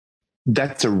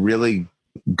 that's a really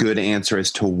good answer as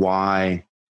to why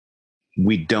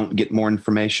we don't get more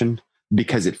information,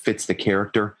 because it fits the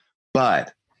character.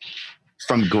 But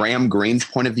from Graham Greene's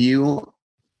point of view,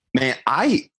 man,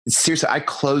 I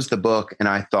closed the book and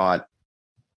I thought,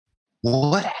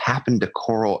 what happened to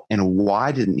Coral and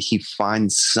why didn't he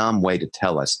find some way to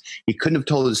tell us? He couldn't have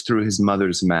told us through his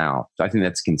mother's mouth. I think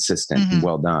that's consistent and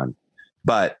well done.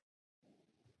 But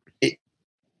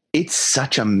it's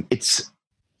such I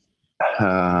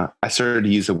started to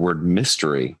use the word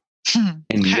mystery, and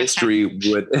mystery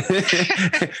would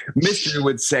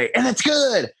say, and it's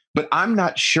good. But I'm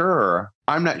not sure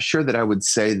that I would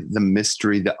say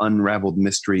the unraveled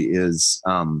mystery is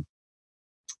a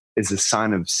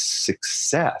sign of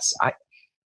success.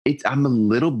 I'm a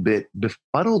little bit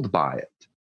befuddled by it.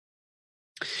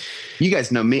 You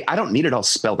guys know me. I don't need it all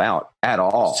spelled out at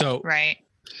all. So, right.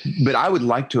 But I would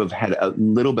like to have had a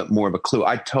little bit more of a clue.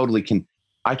 I can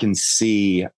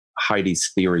see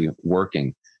Heidi's theory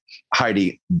working.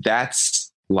 Heidi,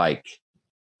 that's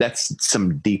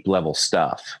some deep level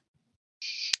stuff.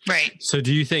 Right. So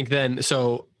do you think then,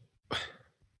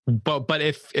 but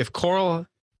if Coral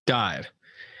died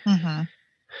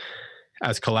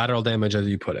as collateral damage, as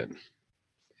you put it,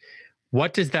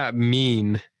 what does that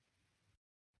mean?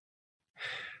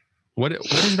 What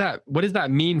does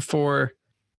that mean for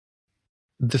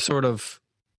the sort of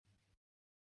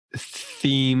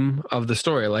theme of the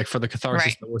story, like for the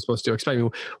catharsis that we're supposed to expect? I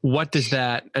mean, what does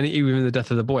that, and even the death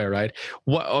of the boy, right?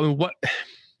 What?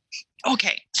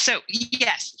 Okay. So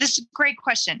yes, this is a great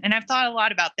question. And I've thought a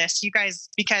lot about this, you guys,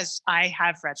 because I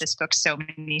have read this book so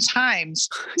many times.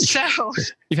 So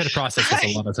you've had to process this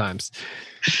a lot of times.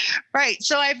 Right.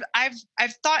 So I've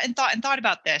thought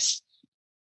about this.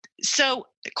 So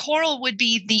Coral would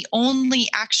be the only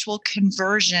actual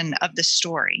conversion of the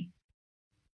story.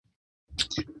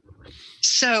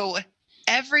 So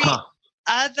every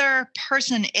other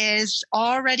person is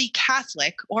already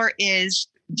Catholic or is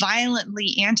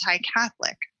violently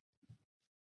anti-Catholic.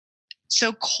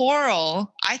 So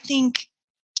Coral, I think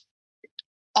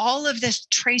all of this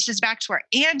traces back to her.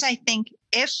 And I think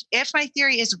if my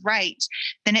theory is right,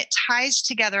 then it ties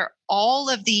together all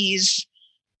of these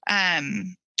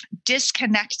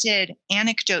disconnected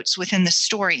anecdotes within the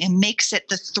story and makes it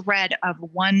the thread of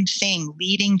one thing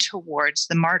leading towards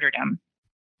the martyrdom,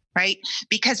 right?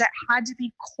 Because it had to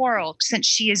be Coral, since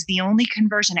she is the only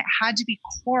conversion, it had to be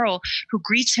Coral who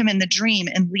greets him in the dream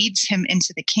and leads him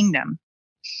into the kingdom,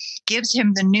 gives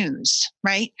him the news,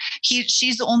 right?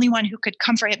 She's the only one who could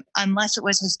comfort him unless it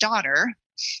was his daughter.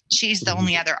 She's the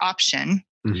only other option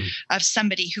of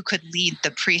somebody who could lead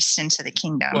the priest into the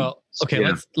kingdom. Well, okay,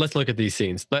 let's look at these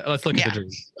scenes. Let's look at the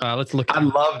dream. Let's look. I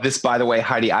love this, by the way,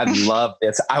 Heidi. I love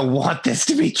this. I want this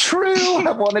to be true.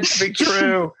 I want it to be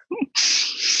true.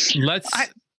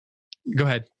 Go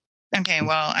ahead. Okay,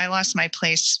 well, I lost my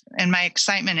place in my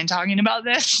excitement in talking about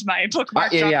this. My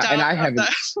bookmark dropped out. And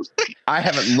I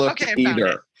haven't looked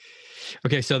either.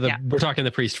 Okay, so we're talking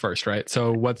the priest first, right?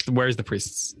 So where's the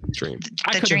priest's dream?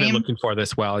 I could have been looking for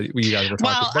this while you guys were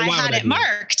talking. Well, I had it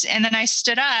marked, and then I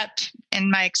stood up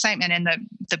in my excitement, and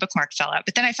the bookmark fell out.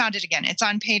 But then I found it again. It's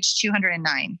on page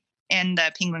 209 in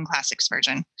the Penguin Classics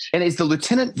version. And is the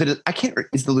lieutenant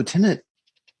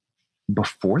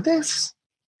before this?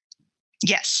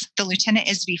 Yes, the lieutenant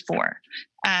is before.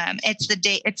 It's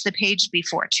the page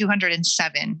before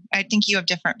 207. I think you have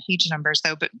different page numbers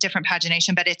though, but different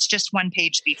pagination, but it's just one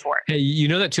page before. Hey, you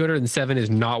know that 207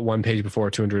 is not one page before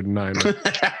 209. Right?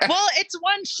 Well, it's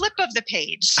one flip of the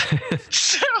page.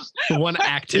 So, one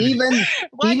activity.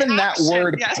 Even that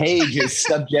word page is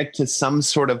subject to some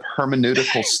sort of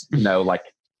hermeneutical, like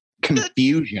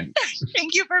confusion.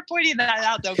 Thank you for pointing that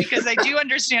out though, because I do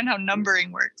understand how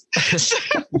numbering works.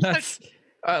 Let's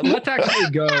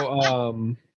actually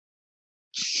go.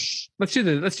 Let's do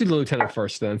the lieutenant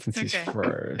first then, since he's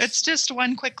first. It's just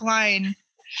one quick line,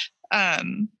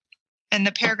 and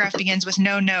the paragraph begins with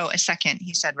 "No, a second,"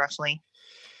 he said roughly.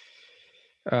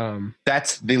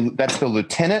 That's the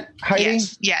lieutenant, Heidi?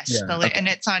 Yes. Yeah. And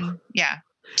it's on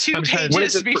 2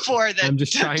 pages before the. I'm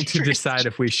just trying to decide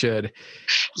if we should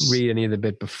read any of the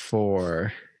bit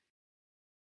before.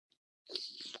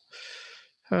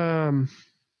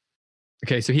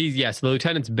 Okay, so the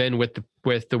lieutenant's been with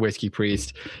the whiskey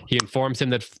priest. He informs him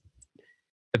that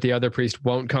the other priest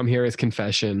won't come hear his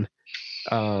confession.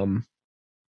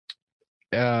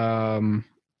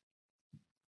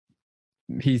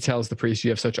 He tells the priest, "You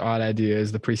have such odd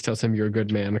ideas." The priest tells him, "You're a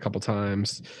good man," a couple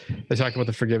times. They talk about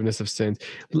the forgiveness of sins.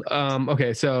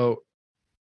 Okay, so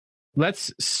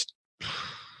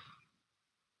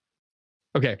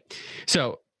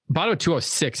so bottom of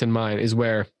 206 in mine is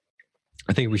where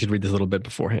I think we should read this a little bit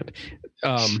beforehand.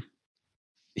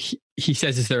 He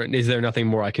says, is there nothing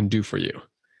more I can do for you?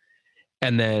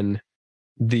 And then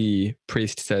the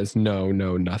priest says, no,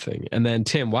 nothing. And then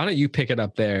Tim, why don't you pick it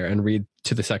up there and read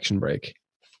to the section break?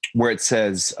 Where it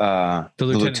says the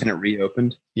lieutenant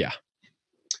reopened? Yeah.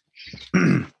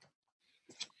 The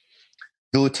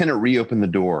lieutenant reopened the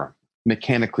door.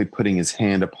 Mechanically putting his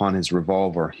hand upon his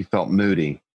revolver, he felt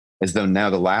moody, as though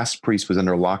now the last priest was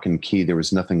under lock and key, there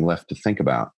was nothing left to think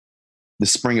about. The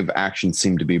spring of action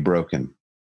seemed to be broken.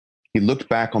 He looked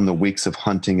back on the weeks of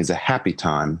hunting as a happy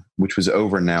time, which was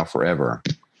over now forever.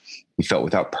 He felt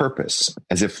without purpose,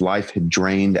 as if life had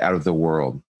drained out of the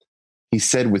world. He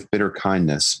said with bitter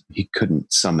kindness, he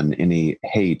couldn't summon any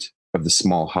hate of the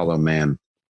small, hollow man,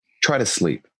 "Try to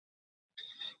sleep."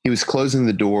 He was closing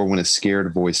the door when a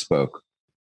scared voice spoke.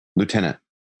 "Lieutenant."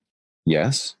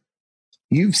 "Yes?"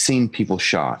 "You've seen people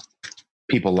shot.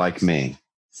 People like me."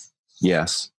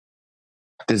 "Yes."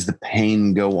 "Does the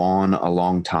pain go on a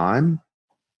long time?"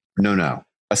 No,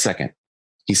 a second,"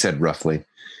 he said roughly,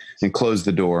 and closed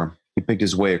the door. He picked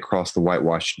his way across the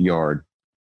whitewashed yard.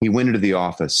 He went into the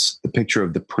office. The picture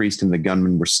of the priest and the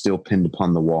gunman were still pinned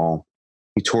upon the wall.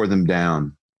 He tore them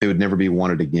down. They would never be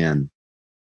wanted again.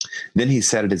 Then he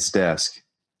sat at his desk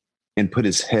and put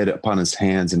his head upon his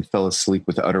hands and fell asleep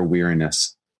with utter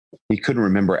weariness. He couldn't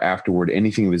remember afterward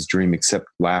anything of his dream except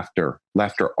laughter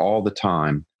all the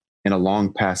time, and a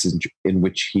long passage in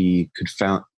which he could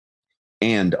find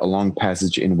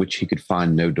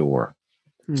no door.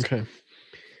 Okay.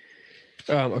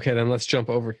 Okay, then let's jump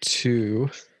over to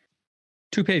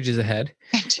 2 pages ahead.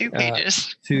 2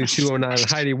 pages. To 209.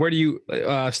 Heidi, where do you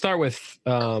start with?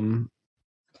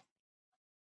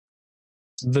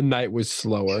 The night was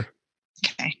slower.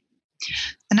 Okay.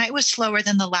 The night was slower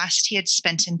than the last he had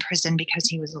spent in prison because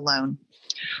he was alone.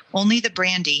 Only the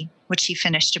brandy, which he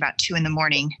finished about 2 a.m,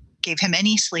 gave him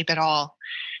any sleep at all.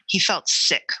 He felt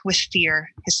sick with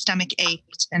fear. His stomach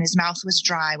ached and his mouth was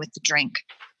dry with the drink.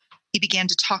 He began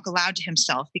to talk aloud to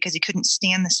himself because he couldn't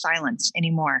stand the silence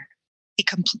anymore. He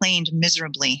complained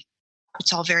miserably.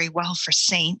 "It's all very well for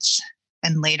saints."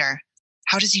 And later,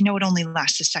 "How does he know it only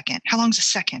lasts a second? How long's a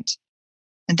second?"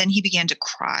 And then he began to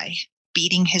cry,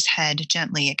 beating his head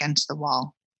gently against the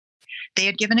wall. They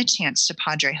had given a chance to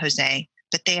Padre Jose,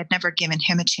 but they had never given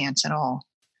him a chance at all.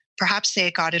 Perhaps they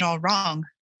had got it all wrong,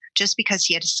 just because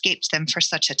he had escaped them for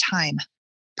such a time.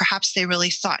 Perhaps they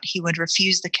really thought he would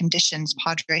refuse the conditions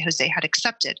Padre Jose had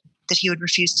accepted, that he would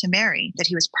refuse to marry, that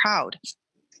he was proud.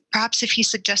 Perhaps if he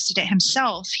suggested it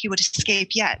himself, he would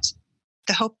escape yet.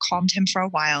 The hope calmed him for a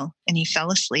while, and he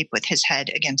fell asleep with his head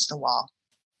against the wall.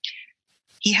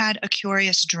 He had a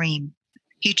curious dream.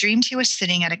 He dreamed he was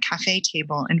sitting at a cafe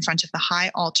table in front of the high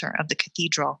altar of the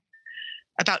cathedral.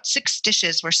 About 6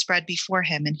 dishes were spread before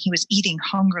him, and he was eating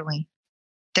hungrily.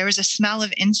 There was a smell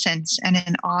of incense and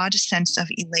an odd sense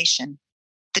of elation.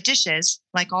 The dishes,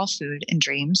 like all food in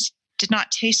dreams, did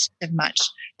not taste of much,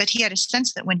 but he had a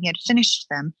sense that when he had finished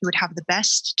them, he would have the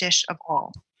best dish of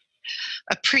all.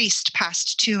 A priest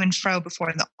passed to and fro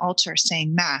before the altar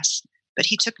saying Mass, but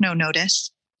he took no notice.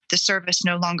 The service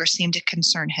no longer seemed to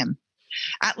concern him.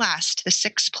 At last, the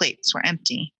 6 plates were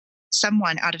empty.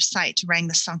 Someone out of sight rang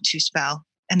the Sanctus bell,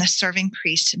 and the serving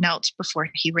priest knelt before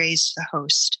he raised the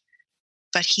host.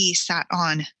 But he sat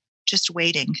on, just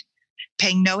waiting,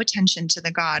 paying no attention to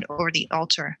the God or the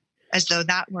altar, as though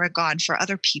that were a God for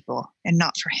other people and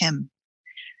not for him.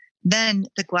 Then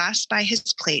the glass by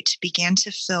his plate began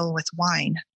to fill with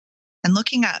wine, and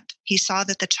looking up, he saw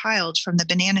that the child from the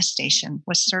banana station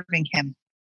was serving him.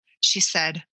 She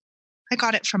said, "I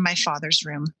got it from my father's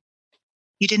room."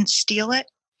 "You didn't steal it?"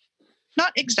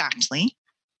 "Not exactly,"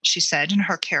 she said in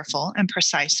her careful and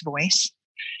precise voice.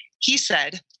 He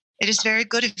said, "It is very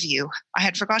good of you. I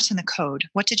had forgotten the code.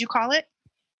 What did you call it?"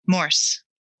 "Morse."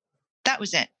 That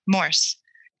was it, Morse.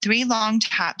 3 long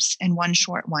taps and 1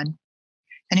 short one.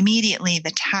 And immediately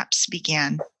the taps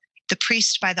began. The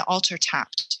priest by the altar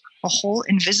tapped. A whole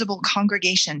invisible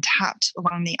congregation tapped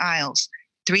along the aisles,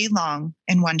 3 long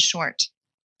and 1 short.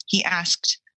 He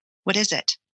asked, "What is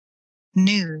it?"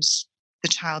 "News," the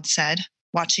child said.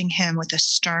 watching him with a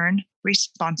stern,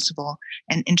 responsible,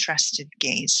 and interested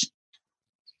gaze.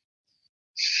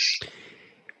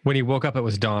 When he woke up, it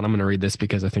was dawn. I'm going to read this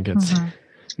because I think it's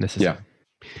necessary.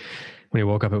 Yeah. When he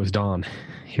woke up, it was dawn.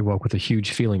 He woke with a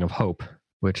huge feeling of hope,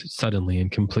 which suddenly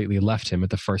and completely left him at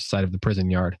the first sight of the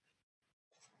prison yard.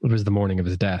 It was the morning of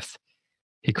his death.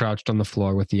 He crouched on the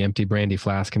floor with the empty brandy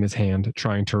flask in his hand,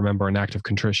 trying to remember an act of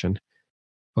contrition.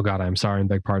 Oh God, I am sorry and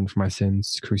beg pardon for my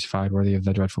sins, crucified, worthy of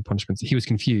the dreadful punishments. He was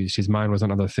confused. His mind was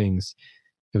on other things.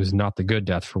 It was not the good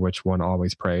death for which one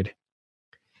always prayed.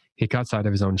 He caught sight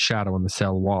of his own shadow on the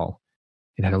cell wall.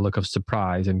 It had a look of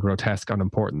surprise and grotesque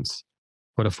unimportance.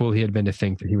 What a fool he had been to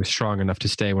think that he was strong enough to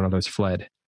stay when others fled.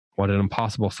 What an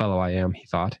impossible fellow I am, he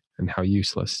thought, and how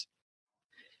useless.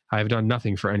 I have done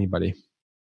nothing for anybody.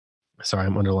 Sorry,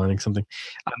 I'm underlining something.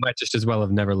 I might just as well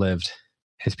have never lived.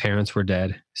 His parents were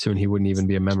dead. Soon he wouldn't even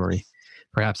be a memory.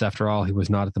 Perhaps after all, he was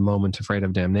not at the moment afraid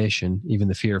of damnation. Even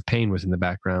the fear of pain was in the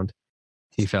background.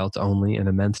 He felt only an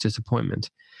immense disappointment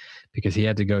because he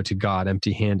had to go to God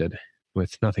empty-handed,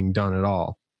 with nothing done at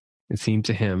all. It seemed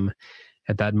to him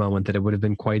at that moment that it would have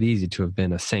been quite easy to have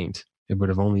been a saint. It would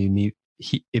have only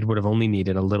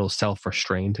needed a little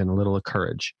self-restraint and a little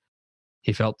courage.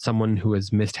 He felt someone who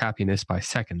has missed happiness by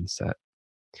seconds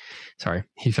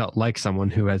he felt like someone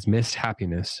who has missed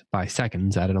happiness by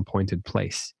seconds at an appointed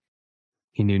place.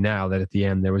 He knew now that at the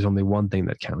end there was only one thing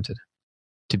that counted: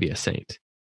 to be a saint.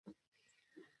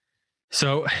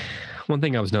 So, one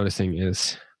thing I was noticing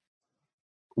is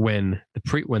when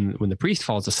the priest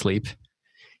falls asleep,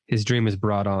 his dream is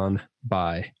brought on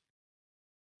by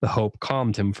the hope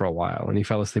calmed him for a while, and he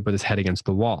fell asleep with his head against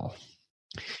the wall.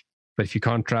 But if you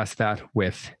contrast that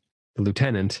with the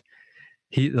lieutenant,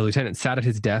 the lieutenant sat at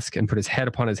his desk and put his head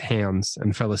upon his hands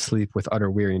and fell asleep with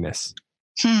utter weariness.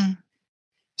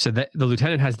 So that the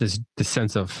lieutenant has this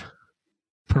sense of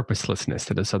purposelessness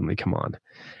that has suddenly come on.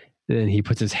 Then he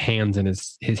puts his hands and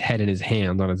his head in his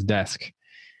hands on his desk,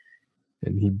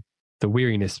 and the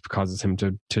weariness causes him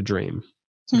to dream.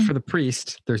 And for the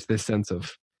priest, there's this sense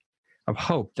of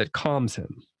hope that calms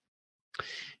him.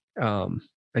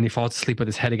 And he falls asleep with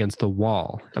his head against the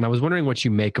wall. And I was wondering what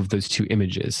you make of those two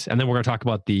images. And then we're going to talk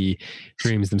about the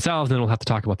dreams themselves, and then we'll have to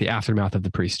talk about the aftermath of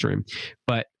the priest's dream.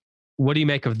 But what do you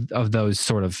make of those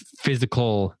sort of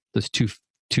physical, those two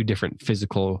different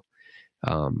physical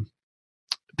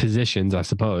positions, I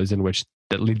suppose, in which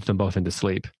that leads them both into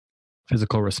sleep?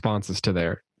 Physical responses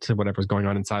to whatever's going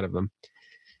on inside of them.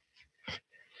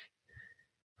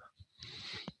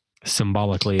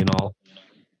 Symbolically and all.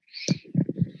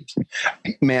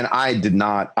 Man, I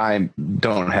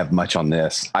don't have much on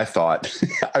this. I thought,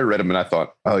 I read them and I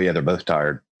thought, oh yeah, they're both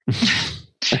tired. It's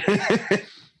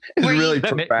really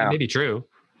profound. That may be true.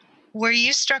 Were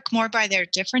you struck more by their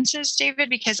differences, David?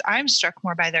 Because I'm struck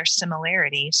more by their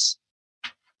similarities.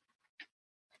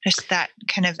 Just that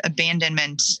kind of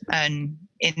abandonment and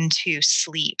into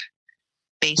sleep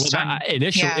based on...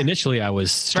 Initially, I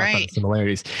was struck by the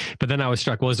similarities, but then I was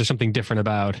struck, is there something different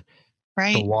about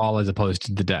the wall as opposed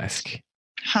to the desk?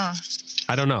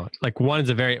 I don't know. Like, one is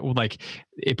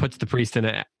it puts the priest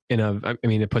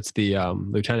it puts the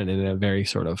lieutenant in a very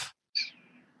sort of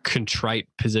contrite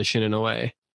position in a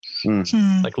way.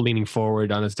 Like leaning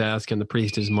forward on his desk, and the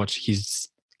priest he's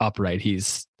upright.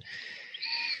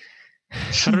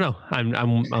 I don't know.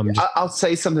 I'll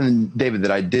say something, David,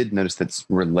 that I did notice that's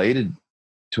related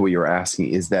to what you were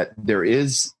asking, is that there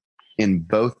is in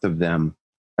both of them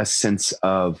a sense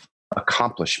of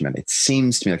accomplishment. It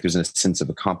seems to me like there's a sense of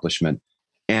accomplishment,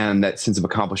 and that sense of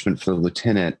accomplishment for the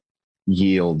lieutenant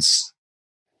yields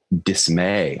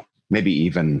dismay, maybe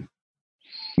even,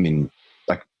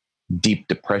 like deep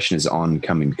depression is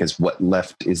oncoming, because what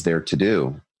left is there to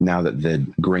do now that the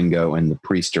gringo and the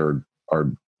priest are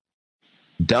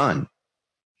done?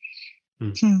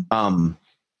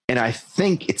 And I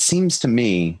think it seems to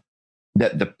me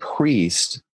that the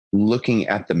priest looking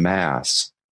at the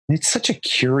mass, it's such a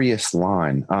curious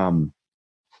line.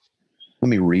 Let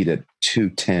me read it.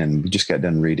 2:10. We just got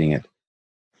done reading it.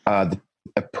 A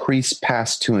priest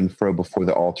passed to and fro before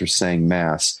the altar saying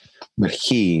mass, but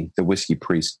he, the whiskey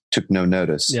priest, took no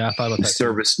notice. Yeah, I thought about the that.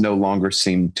 Service no longer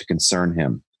seemed to concern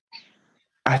him.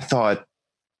 I thought,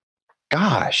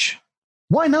 gosh,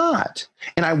 why not?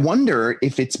 And I wonder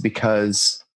if it's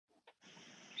because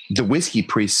the whiskey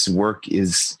priest's work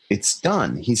it's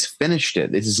done. He's finished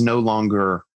it. This is no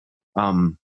longer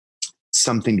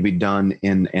something to be done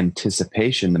in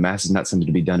anticipation. The mass is not something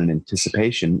to be done in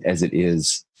anticipation as it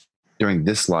is during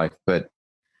this life, but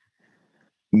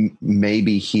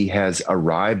maybe he has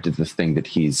arrived at the thing that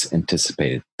he's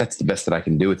anticipated. That's the best that I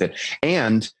can do with it.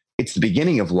 And it's the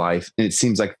beginning of life. And it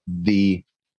seems like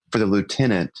for the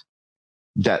lieutenant,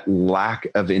 that lack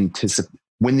of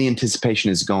when the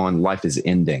anticipation is gone, life is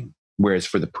ending. Whereas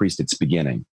for the priest, it's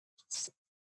beginning.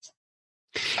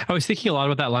 I was thinking a lot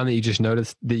about that line that you just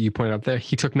noticed, that you pointed out there.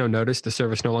 He took no notice. The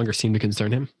service no longer seemed to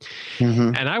concern him.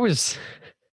 Mm-hmm. And I was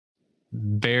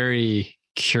very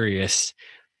curious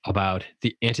about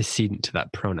the antecedent to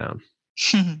that pronoun.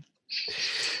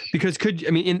 Because could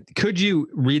you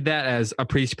read that as a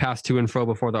priest passed to and fro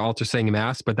before the altar saying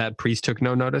mass, but that priest took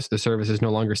no notice? The services no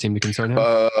longer seemed to concern him.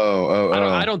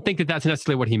 I don't think that that's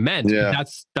necessarily what he meant. Yeah.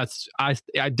 I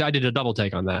did a double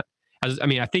take on that.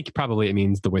 I think probably it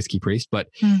means the whiskey priest, but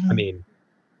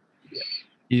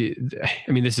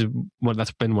this is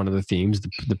that's been one of the themes,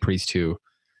 the priest who,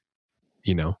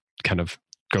 kind of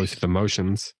goes through the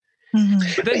motions.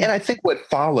 Mm-hmm. And I think what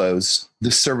follows,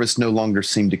 the service no longer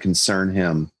seemed to concern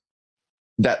him.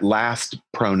 That last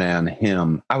pronoun,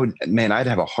 him, I'd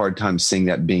have a hard time seeing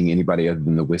that being anybody other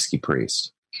than the whiskey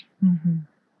priest. Mm-hmm.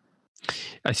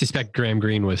 I suspect Graham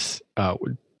Greene was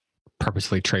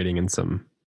purposely trading in some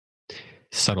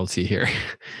subtlety here.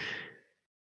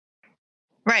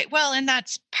 Right. Well, and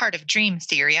that's part of dream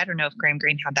theory. I don't know if Graham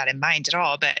Greene had that in mind at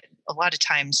all, but a lot of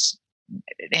times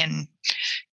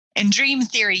in dream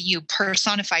theory, you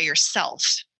personify yourself,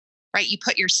 right? You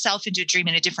put yourself into a dream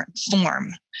in a different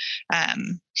form.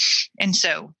 And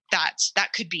so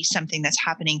that could be something that's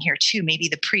happening here too. Maybe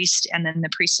the priest and then the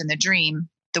priest in the dream,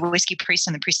 the whiskey priest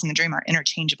and the priest in the dream are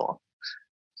interchangeable.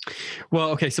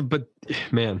 Well, okay. So, but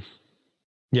man,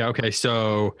 yeah. Okay.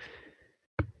 So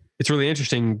it's really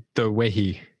interesting the way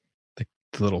the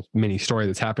little mini story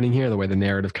that's happening here, the way the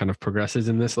narrative kind of progresses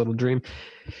in this little dream.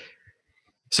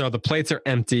 So the plates are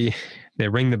empty. They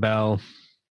ring the bell.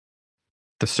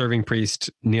 The serving priest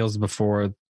kneels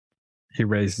before he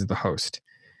raises the host.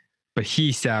 But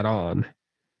he sat on,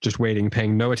 just waiting,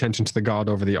 paying no attention to the god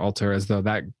over the altar, as though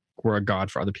that were a god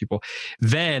for other people.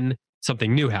 Then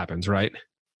something new happens, right?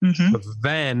 Mm-hmm. But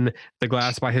then the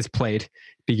glass by his plate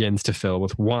begins to fill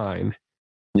with wine.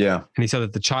 Yeah. And he said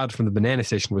that the child from the banana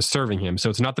station was serving him. So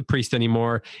it's not the priest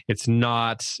anymore. This is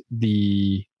not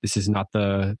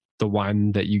the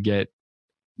wine that you get,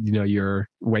 your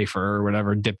wafer or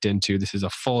whatever dipped into. This is a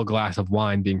full glass of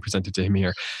wine being presented to him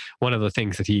here. One of the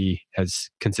things that he has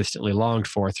consistently longed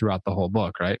for throughout the whole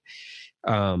book, right?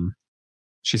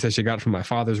 She says she got it from my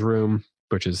father's room,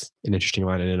 which is an interesting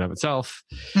line in and of itself.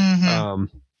 Mm-hmm.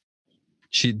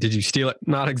 Did you steal it?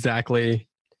 Not exactly.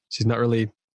 She's not really,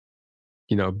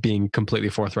 being completely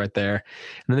forthright there.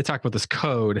 And then they talk about this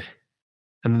code,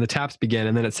 and then the taps begin.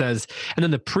 And then it says, and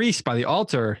then the priest by the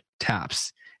altar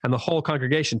taps, and the whole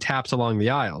congregation taps along the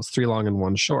aisles, 3 long and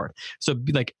 1 short. So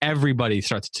like everybody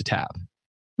starts to tap.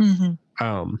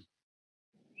 Mm-hmm.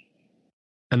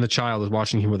 And the child is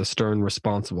watching him with a stern,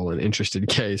 responsible, and interested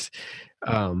gaze.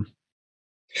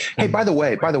 Hey, by the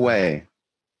way,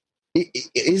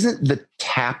 isn't the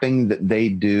tapping that they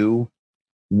do,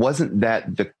 wasn't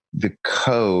that the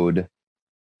code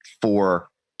for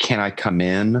 "Can I come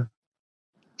in"?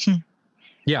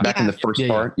 Yeah. Back in the first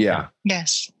part? Yeah.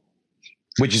 Yes.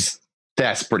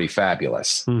 That's pretty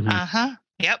fabulous. Mm-hmm. Uh-huh.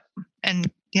 Yep. And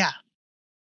yeah,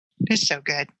 it's so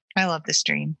good. I love this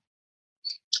dream.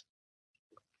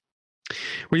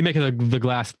 What do you make of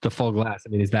the full glass? I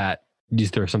mean, is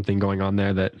there something going on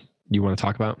there that you want to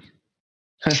talk about?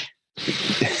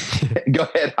 Go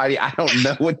ahead, Heidi. I don't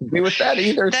know what to do with that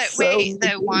either.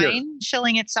 The wine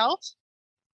filling itself?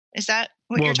 Is that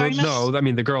what you're talking about? No, I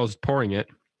mean, the girl's pouring it,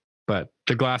 but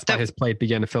the glass by his plate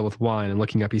began to fill with wine, and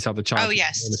looking up, he saw the child in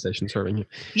the station serving him.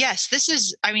 Yes,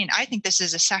 I think this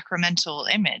is a sacramental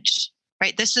image,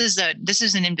 right? This is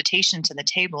an invitation to the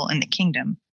table in the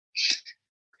kingdom.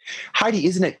 Heidi,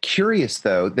 isn't it curious,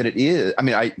 though, that it is? I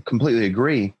mean, I completely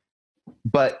agree,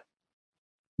 but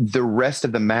the rest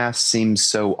of the mass seems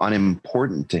so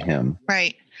unimportant to him.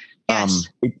 Right. Yes.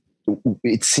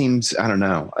 It seems, I don't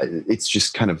know. It's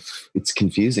just it's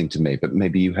confusing to me, but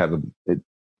maybe you have a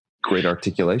great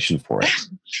articulation for it.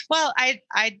 Well, I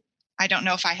don't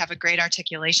know if I have a great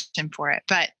articulation for it,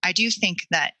 but I do think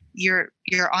that you're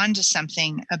onto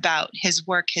something about his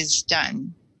work has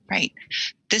done, right?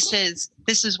 This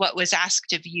is what was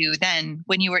asked of you then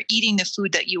when you were eating the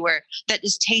food that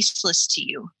is tasteless to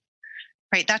you.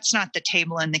 Right. That's not the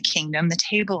table in the kingdom. The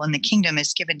table in the kingdom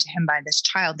is given to him by this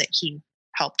child that he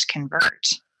helped convert.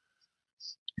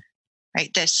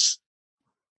 Right. That's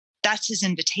his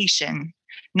invitation,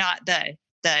 not the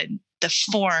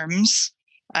forms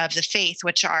of the faith,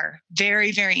 which are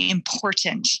very, very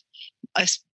important.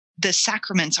 The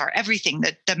sacraments are everything.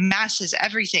 The mass is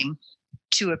everything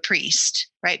to a priest.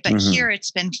 Right. But here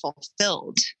it's been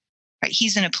fulfilled. right?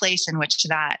 He's in a place in which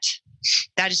that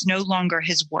is no longer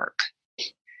his work.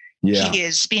 Yeah. He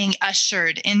is being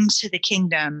ushered into the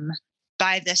kingdom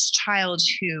by this child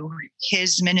who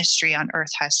his ministry on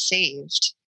earth has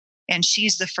saved. And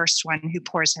she's the first one who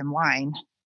pours him wine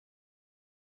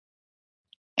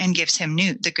and gives him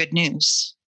the good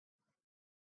news.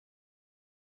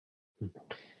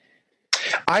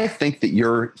 I think that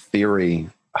your theory,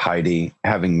 Heidi,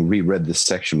 having reread this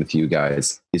section with you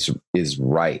guys, is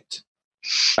right.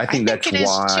 I think that's it is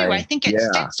why. too. I think it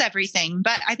fits everything,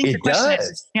 but I think It the question does.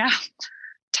 is,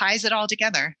 ties it all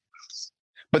together.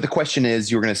 But the question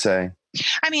is, you were going to say,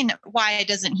 I mean, why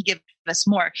doesn't he give us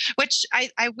more? Which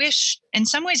I wish, in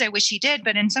some ways I wish he did,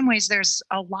 but in some ways there's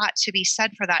a lot to be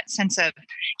said for that sense of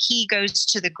he goes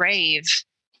to the grave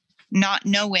not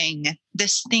knowing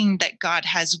this thing that God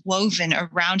has woven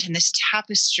around him, this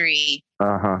tapestry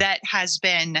that has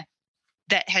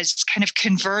kind of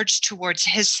converged towards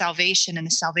his salvation and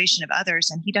the salvation of others.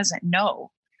 And he doesn't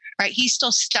know, right? He's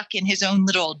still stuck in his own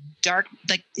little dark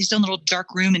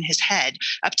room in his head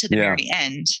up to the very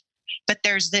end. But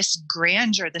there's this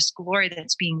grandeur, this glory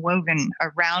that's being woven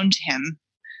around him.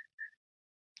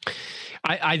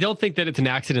 I don't think that it's an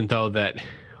accident, though, that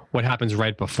what happens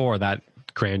right before that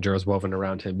grandeur is woven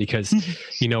around him, because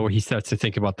where he starts to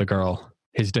think about the girl,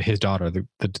 his daughter,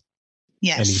 and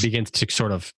he begins to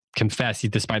sort of confess,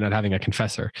 despite not having a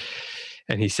confessor,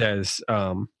 and he says,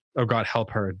 "Oh God,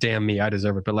 help her! Damn me, I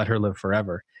deserve it, but let her live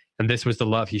forever." And this was the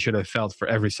love he should have felt for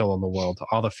every soul in the world.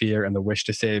 All the fear and the wish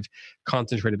to save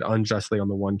concentrated unjustly on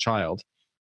the one child.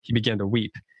 He began to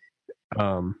weep.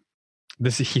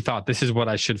 He thought, this is what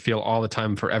I should feel all the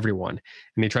time for everyone.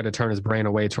 And he tried to turn his brain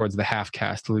away towards the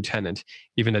half-caste lieutenant,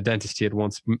 even a dentist he had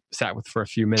once sat with for a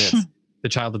few minutes, the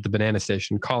child at the banana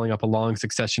station, calling up a long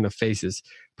succession of faces,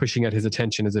 pushing at his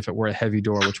attention as if it were a heavy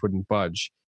door which wouldn't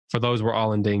budge. For those were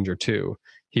all in danger too.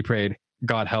 He prayed,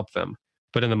 God help them.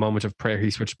 But in the moment of prayer, he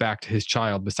switched back to his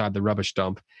child beside the rubbish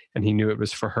dump, and he knew it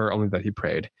was for her only that he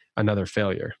prayed. Another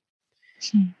failure.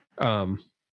 And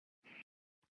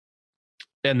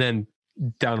then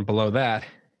down below that,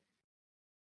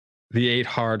 the 8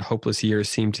 hard, hopeless years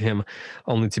seemed to him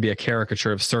only to be a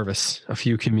caricature of service, a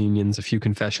few communions, a few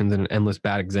confessions, and an endless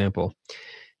bad example.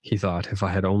 He thought, if I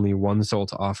had only one soul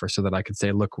to offer so that I could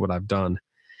say, look what I've done.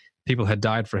 People had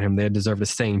died for him. They had deserved a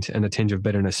saint, and a tinge of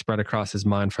bitterness spread across his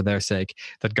mind for their sake,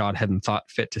 that God hadn't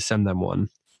thought fit to send them one.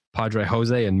 Padre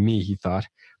Jose and me, he thought.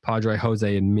 Padre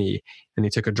Jose and me. And he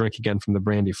took a drink again from the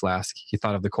brandy flask. He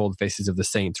thought of the cold faces of the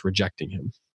saints rejecting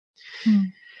him.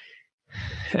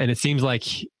 And it seems like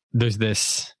there's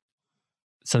this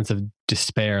sense of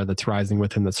despair that's rising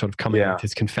with him, that's sort of coming with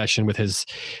his confession, with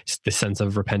the sense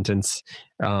of repentance.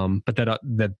 But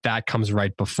that comes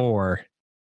right before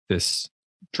this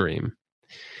dream,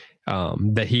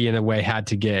 that he in a way had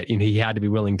to get, he had to be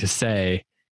willing to say,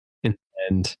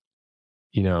 and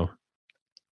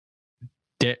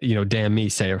damn me,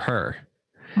 say of her.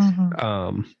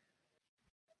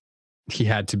 He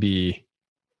had to be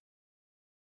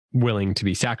willing to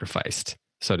be sacrificed,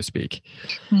 so to speak.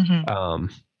 And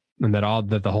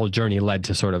that the whole journey led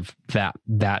to sort of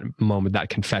that moment, that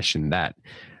confession, that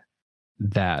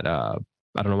I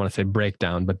don't want to say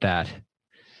breakdown, but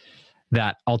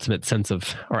that ultimate sense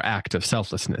of, or act of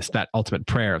selflessness, that ultimate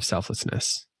prayer of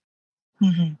selflessness.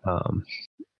 And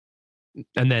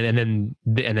then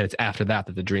it's after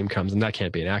that the dream comes, and that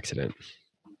can't be an accident.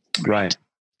 Right.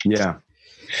 Yeah.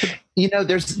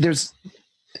 There's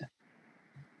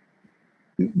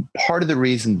part of the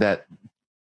reason that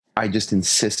I just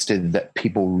insisted that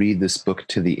people read this book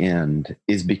to the end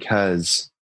is because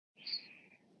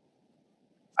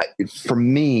for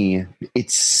me,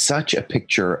 it's such a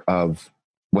picture of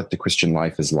what the Christian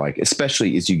life is like,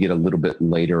 especially as you get a little bit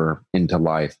later into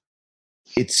life.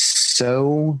 It's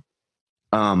so,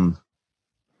 I'll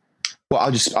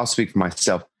speak for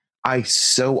myself. I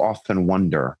so often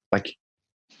wonder, like,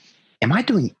 am I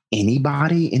doing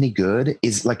anybody any good?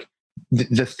 Is like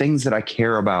the things that I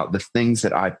care about, the things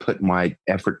that I put my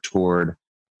effort toward,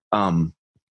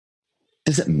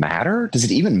 does it matter? Does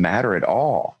it even matter at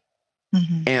all?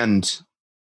 And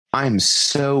I'm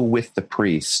so with the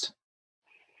priest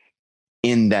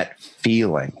in that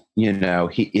feeling, he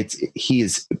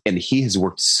has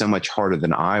worked so much harder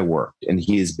than I worked, and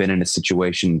he has been in a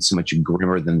situation so much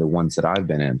grimmer than the ones that I've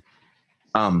been in.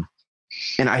 And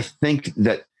I think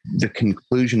that the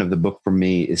conclusion of the book for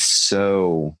me is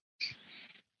so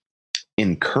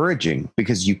encouraging,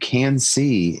 because you can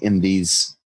see in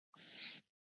these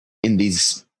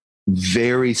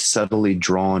very subtly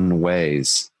drawn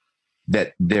ways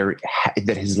that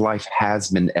that his life has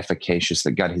been efficacious,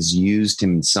 that God has used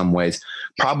him in some ways,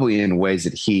 probably in ways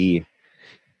that he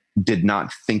did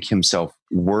not think himself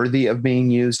worthy of being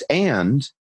used, and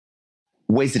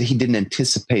ways that he didn't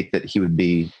anticipate that he would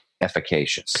be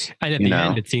efficacious. And at the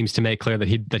end, it seems to make clear that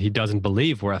he doesn't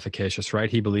believe we're efficacious, right?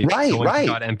 He believes going to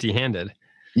God empty-handed.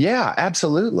 Yeah,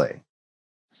 absolutely.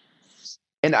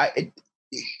 And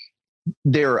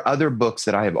there are other books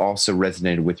that I have also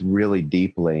resonated with really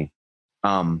deeply.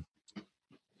 Never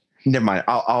mind.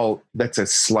 That's a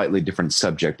slightly different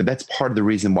subject, but that's part of the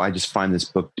reason why I just find this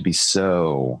book to be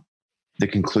the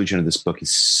conclusion of this book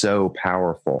is so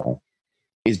powerful,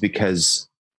 is because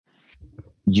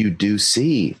you do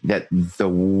see that the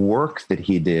work that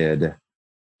he did,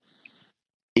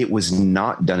 it was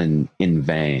not done in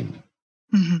vain.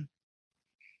 Mm-hmm.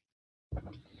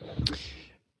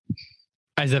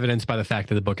 As evidenced by the fact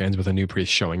that the book ends with a new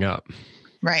priest showing up.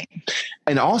 Right.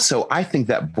 And also, I think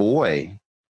that boy,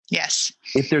 yes,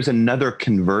 if there's another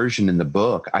conversion in the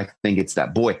book, I think it's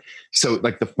that boy. So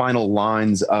like the final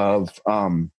lines of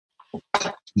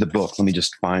the book, let me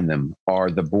just find them,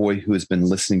 are the boy who has been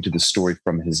listening to the story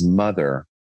from his mother,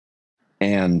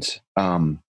 and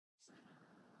the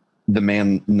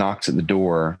man knocks at the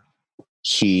door.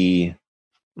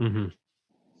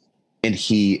 And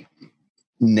he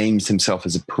names himself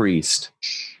as a priest,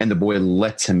 and the boy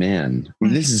lets him in. I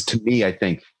mean, this is, to me, I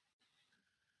think,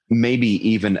 maybe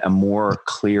even a more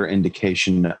clear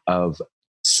indication of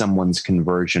someone's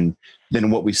conversion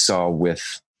than what we saw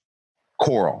with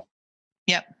Coral.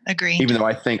 Yep, agree. Even though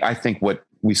I think what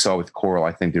we saw with Coral,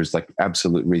 I think there's like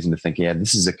absolute reason to think, yeah,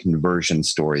 this is a conversion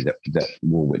story that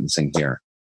we're witnessing here.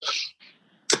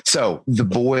 So the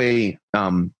boy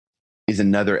is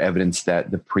another evidence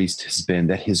that the priest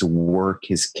that his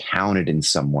work is counted in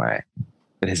some way,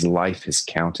 that his life is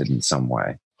counted in some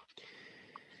way.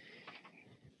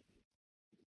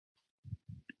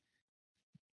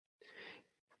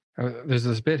 There's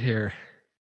this bit here,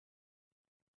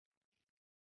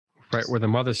 right, where the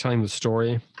mother's telling the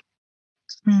story.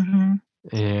 Mm-hmm.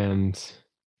 And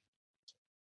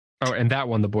that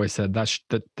one, the boy said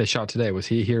that they shot today, was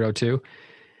he a hero too?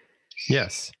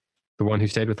 Yes. The one who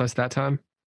stayed with us that time?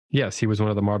 Yes, he was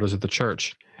one of the martyrs of the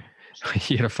church.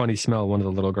 He had a funny smell, one of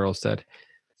the little girls said.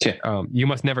 Yeah. You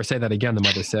must never say that again, the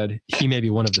mother said. He may be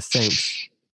one of the saints.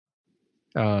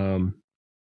 And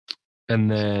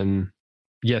then,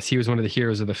 yes, he was one of the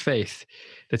heroes of the faith.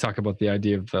 They talk about the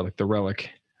idea of the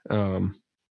relic. And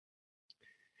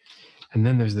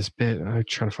then there's this bit, I'm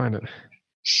trying to find it.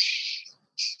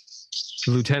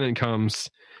 The lieutenant comes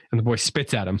and the boy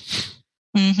spits at him.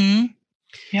 Mm-hmm.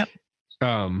 Yep.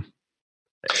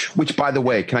 Which, by the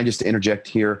way, can I just interject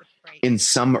here? In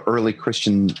some early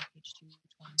Christian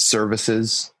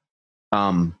services,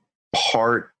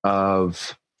 part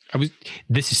of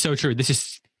this is so true.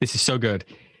 This is so good.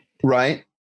 Right.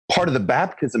 Part of the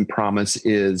baptism promise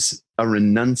is a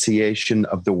renunciation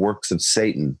of the works of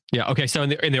Satan. Yeah. Okay. So in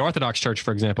the Orthodox Church,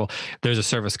 for example, there's a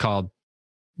service called,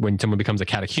 when someone becomes a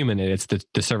catechumen, it's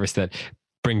the service that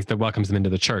welcomes them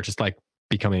into the church. It's like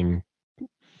becoming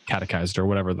catechized or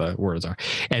whatever the words are.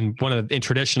 And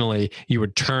traditionally you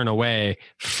would turn away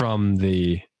from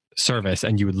the service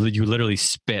and you literally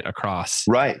spit across.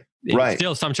 Right. Right.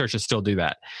 Still, some churches still do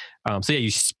that. So yeah,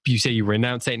 you say you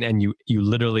renounce Satan and you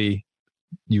literally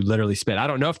spit. I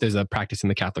don't know if there's a practice in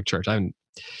the Catholic Church.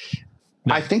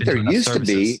 I think there used to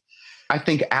be. I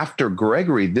think after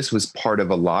Gregory, this was part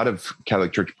of a lot of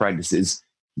Catholic Church practices.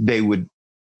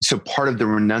 So part of the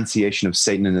renunciation of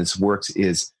Satan and his works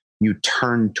is you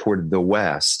turn toward the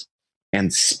west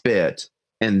and spit,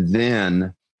 and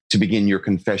then to begin your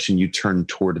confession, you turn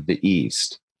toward the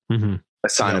east. Mm-hmm. A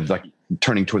sign of like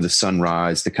turning toward the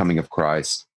sunrise, the coming of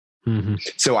Christ. Mm-hmm.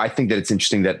 So I think that it's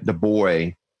interesting that the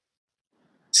boy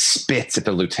spits at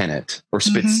the lieutenant, or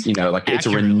spits, it's a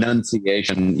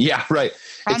renunciation. Yeah, right.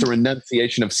 It's a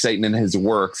renunciation of Satan and his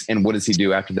works. And what does he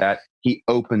do after that? He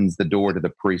opens the door to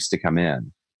the priest to come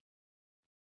in.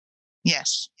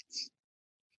 Yes.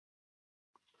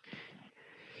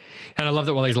 And I love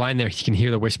that while he's lying there, he can hear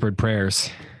the whispered prayers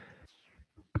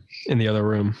in the other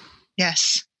room.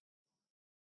 Yes.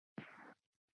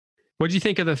 What did you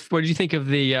think of the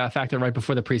fact that right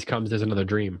before the priest comes, there's another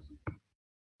dream?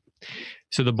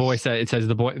 So the boy says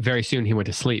the boy, very soon he went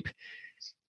to sleep.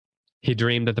 He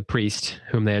dreamed that the priest,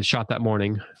 whom they had shot that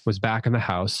morning, was back in the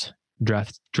house,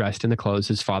 dressed in the clothes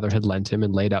his father had lent him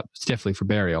and laid up stiffly for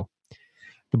burial.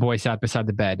 The boy sat beside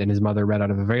the bed, and his mother read out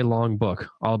of a very long book,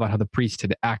 all about how the priest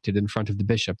had acted in front of the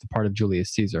bishop, the part of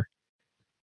Julius Caesar.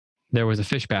 There was a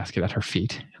fish basket at her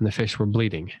feet, and the fish were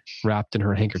bleeding, wrapped in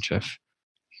her handkerchief.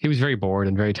 He was very bored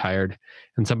and very tired,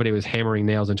 and somebody was hammering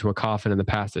nails into a coffin in the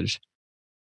passage.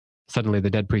 Suddenly, the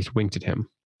dead priest winked at him,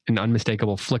 an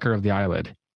unmistakable flicker of the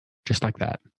eyelid, just like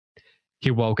that.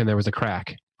 He woke, and there was a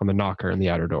crack on the knocker in the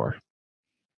outer door.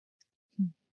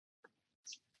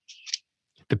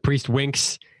 The priest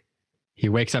winks. He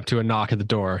wakes up to a knock at the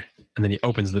door, and then he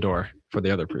opens the door for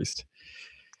the other priest.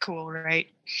 Cool, right?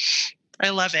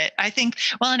 I love it. I think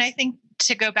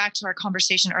to go back to our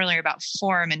conversation earlier about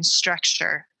form and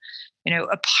structure,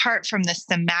 apart from the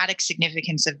thematic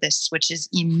significance of this, which is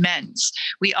immense,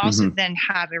 we also then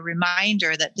have a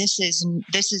reminder that this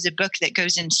is a book that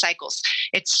goes in cycles.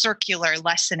 It's circular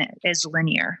less than it is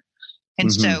linear.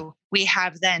 And so we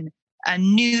have then a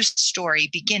new story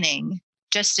beginning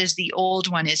just as the old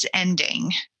one is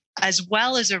ending, as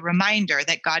well as a reminder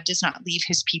that God does not leave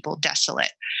his people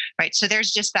desolate, right? So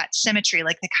there's just that symmetry,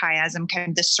 like the chiasm, kind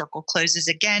of the circle closes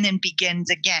again and begins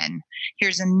again.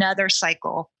 Here's another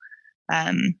cycle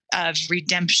of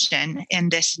redemption in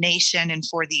this nation and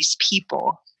for these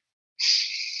people.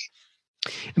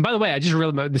 And by the way, I just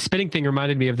realized the spitting thing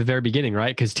reminded me of the very beginning,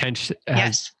 right? Because Tench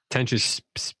is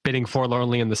spitting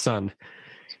forlornly in the sun.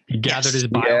 He gathered his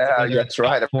bile. Yeah, that's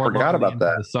right. I forgot about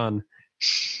that. The sun.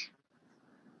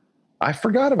 I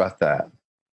forgot about that.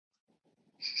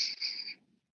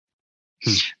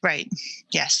 Right.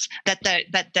 Yes.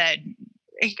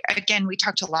 Again, we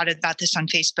talked a lot about this on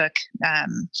Facebook.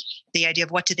 The idea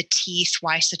of what do the teeth,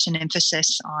 why such an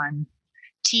emphasis on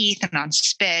teeth and on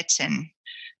spit, and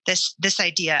this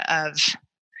idea of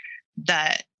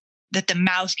that the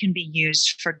mouth can be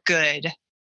used for good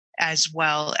as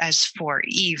well as for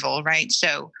evil, right?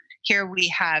 So here we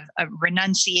have a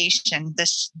renunciation.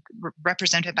 This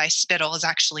represented by spittle is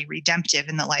actually redemptive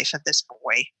in the life of this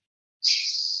boy.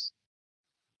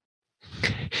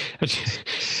 I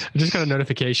just got a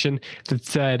notification that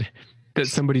said that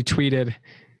somebody tweeted,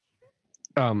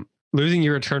 losing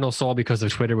your eternal soul because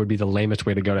of Twitter would be the lamest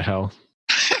way to go to hell.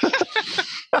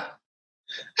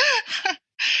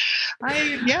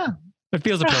 It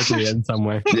feels appropriate in some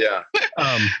way. Yeah.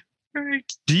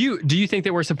 Do you think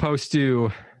that we're supposed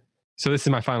to? So this is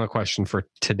my final question for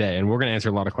today, and we're going to answer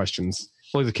a lot of questions.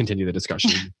 We'll just continue the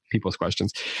discussion, people's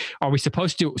questions. Are we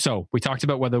supposed to? So we talked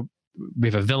about whether we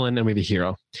have a villain and we have a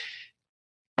hero.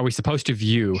 Are we supposed to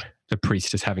view the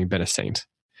priest as having been a saint?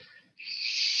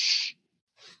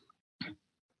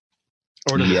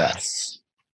 Or yes.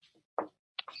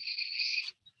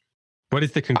 What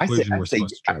is the conclusion we're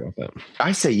supposed to draw about that?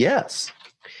 I say yes.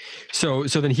 So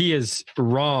then he is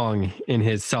wrong in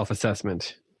his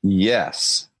self-assessment.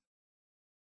 Yes.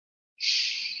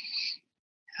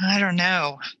 I don't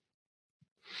know.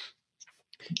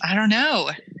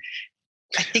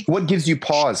 I think. What gives you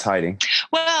pause, Heidi?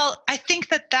 Well, I think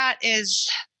that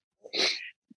is.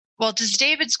 Well, does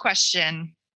David's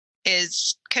question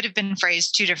could have been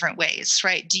phrased two different ways,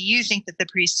 right? Do you think that the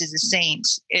priest is a saint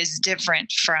is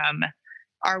different from,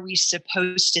 are we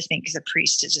supposed to think the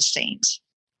priest is a saint?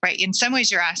 Right. In some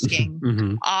ways you're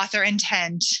asking author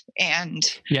intent and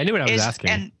I knew what I was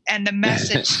asking. And the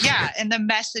message, and the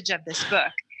message of this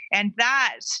book. And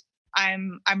that I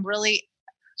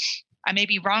may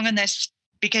be wrong on this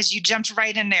because you jumped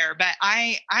right in there, but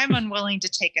I'm unwilling to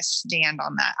take a stand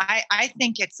on that. I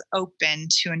think it's open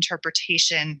to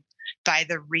interpretation by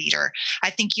the reader. I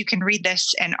think you can read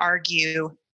this and argue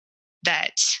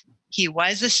that he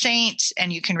was a saint,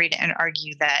 and you can read it and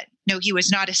argue that no, he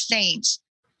was not a saint.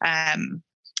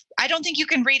 I don't think you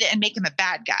can read it and make him a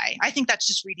bad guy. I think that's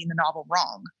just reading the novel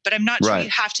wrong, but I'm not sure you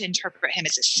have to interpret him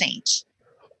as a saint.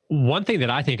 One thing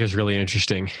that I think is really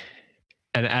interesting,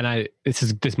 and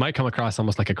this might come across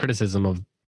almost like a criticism of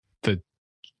the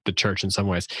church in some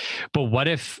ways, but what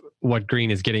if what Green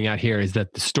is getting at here is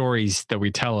that the stories that we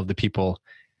tell of the people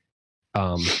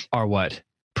are what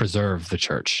preserve the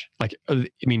church? Like, I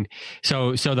mean,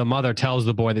 so the mother tells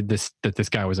the boy that this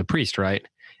guy was a priest, right?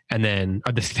 And then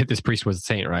this priest was a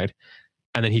saint, right?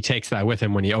 And then he takes that with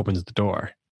him when he opens the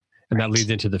door, and that leads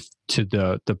into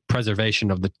the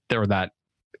preservation of that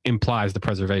implies the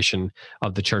preservation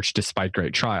of the church despite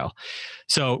great trial.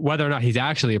 So whether or not he's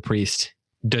actually a priest,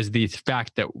 does the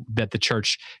fact that the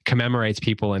church commemorates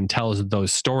people and tells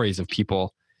those stories of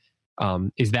people,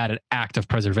 is that an act of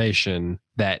preservation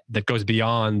that goes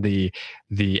beyond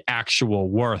the actual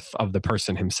worth of the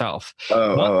person himself?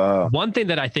 One thing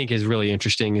that I think is really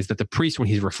interesting is that the priest, when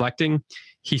he's reflecting,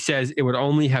 he says it would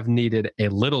only have needed a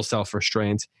little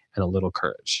self-restraint and a little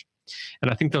courage.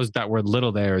 And I think that word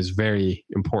little there is very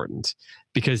important,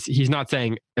 because he's not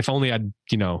saying, if only I'd,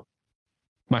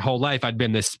 my whole life I'd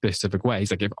been this specific way.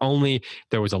 He's like, if only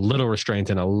there was a little restraint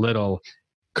and a little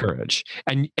courage.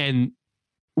 And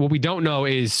what we don't know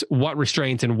is what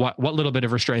restraints and what little bit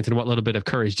of restraints and what little bit of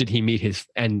courage did he meet his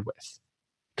end with?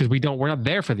 Because we're not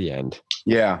there for the end.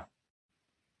 Yeah.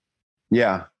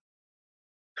 Yeah.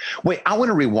 Wait, I want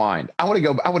to rewind. I want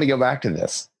to go back to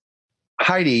this.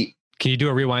 Heidi, can you do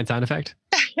a rewind sound effect?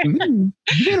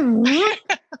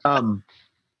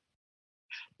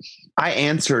 I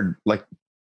answered like,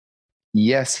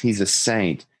 yes, he's a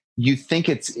saint. You think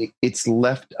it's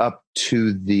left up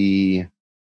to the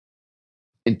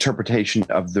interpretation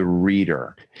of the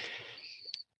reader.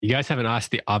 You guys haven't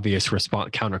asked the obvious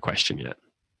counter question yet.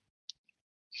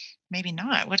 Maybe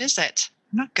not. What is it?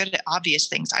 I'm not good at obvious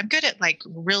things. I'm good at like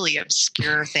really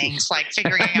obscure things, like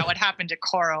figuring out what happened to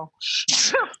Coral.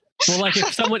 Well, like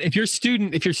if your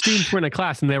students were in a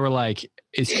class and they were like,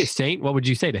 is he a saint? What would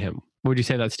you say to him? What would you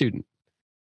say to that student?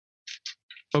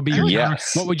 What would be your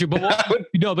yes. What would you? But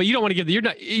no, but you don't want to give. You're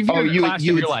not. If you're in class,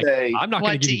 you you're would like, say, I'm not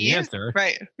going to give you the answer.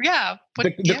 Right? Yeah.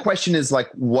 The question is like,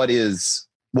 what is?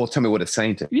 Well, tell me what a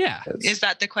saint is. Yeah. Is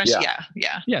that the question?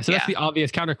 Yeah. So that's the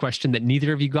obvious counter question that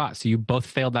neither of you got. So you both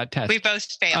failed that test. We both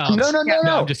failed. No.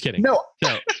 I'm just kidding. No,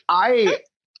 so, I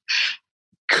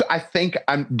think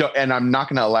I'm not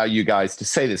going to allow you guys to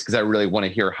say this because I really want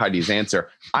to hear Heidi's answer.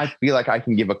 I feel like I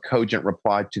can give a cogent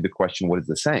reply to the question, what is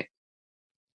the saint?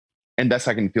 And thus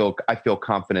I feel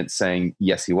confident saying,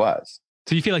 yes, he was.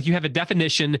 So you feel like you have a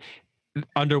definition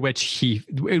in which he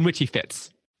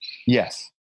fits.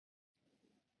 Yes.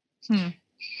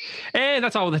 And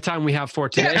that's all the time we have for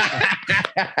today.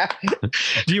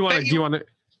 Do you want to go on?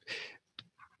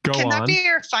 Can that be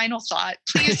your final thought?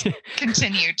 Please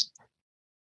continue.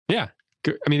 Yeah.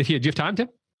 I mean, do you have time, Tim?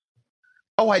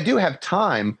 Oh, I do have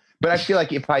time, but I feel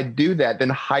like if I do that, then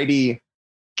Heidi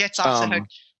gets off the hook.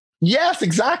 Yes,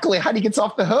 exactly. Heidi gets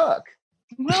off the hook.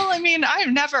 Well, I mean,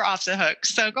 I'm never off the hook,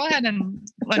 so go ahead and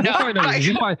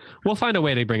we'll find a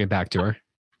way to bring it back to her.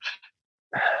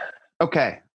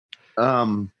 Okay.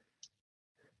 I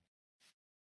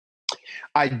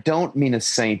don't mean a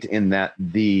saint in that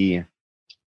the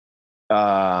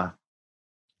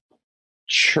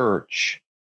church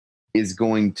is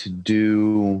going to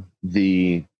do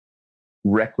the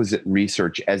requisite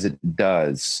research as it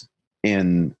does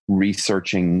in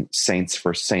researching saints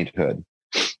for sainthood.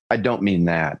 I don't mean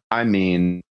that. I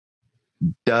mean,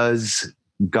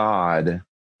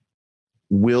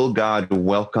 will God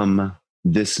welcome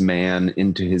this man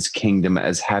into his kingdom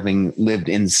as having lived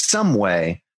in some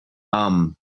way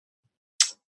an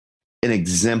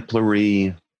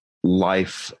exemplary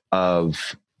life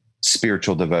of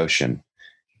spiritual devotion?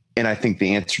 And I think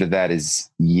the answer to that is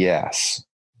yes.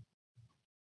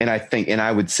 And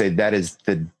I would say that is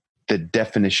the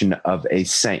definition of a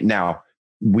saint. Now,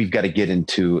 we've got to get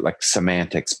into like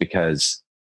semantics because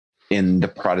in the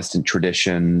Protestant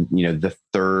tradition, the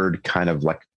third kind of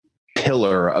like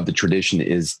pillar of the tradition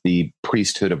is the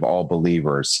priesthood of all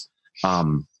believers.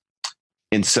 And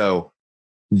so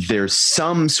there's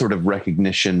some sort of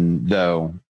recognition,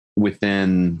 though,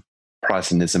 within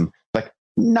Protestantism, like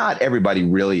not everybody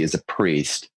really is a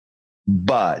priest,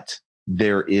 but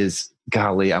there is,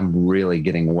 golly, I'm really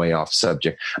getting way off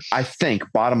subject. I think,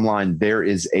 bottom line, there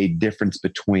is a difference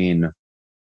between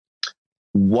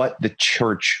what the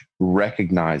church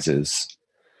recognizes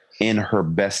in her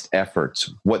best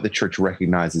efforts, what the church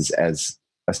recognizes as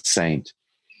a saint,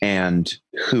 and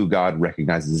who God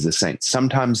recognizes as a saint.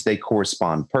 Sometimes they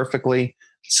correspond perfectly.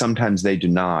 Sometimes they do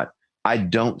not. I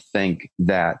don't think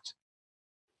that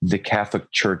the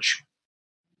Catholic Church,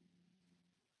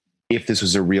 if this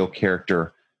was a real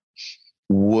character,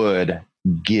 would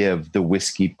give the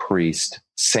whiskey priest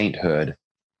sainthood.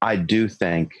 I do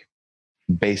think,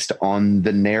 based on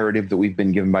the narrative that we've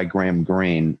been given by Graham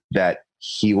Greene, that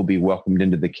he will be welcomed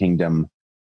into the kingdom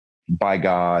by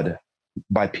God,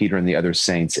 by Peter and the other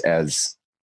saints as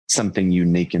something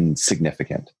unique and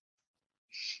significant.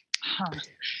 Huh.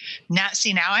 Now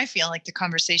I feel like the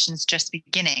conversation's just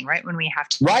beginning, right? When we have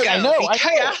to right, go. I know.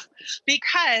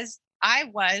 Because I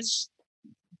was,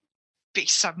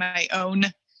 based on my own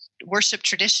worship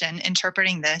tradition,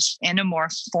 interpreting this in a more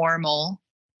formal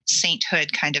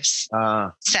sainthood kind of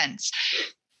sense.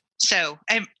 So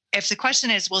if the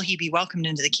question is, will he be welcomed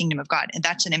into the kingdom of God? And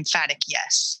that's an emphatic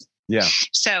yes. Yeah.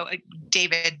 So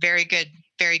David, very good,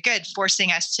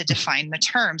 forcing us to define the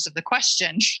terms of the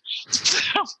question.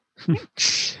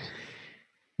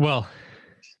 Well,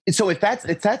 so if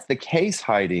that's the case,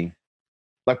 Heidi,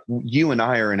 like you and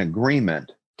I are in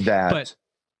agreement that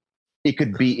it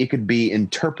could be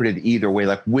interpreted either way.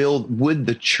 Like, would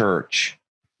the church,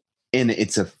 in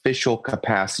its official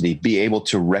capacity, be able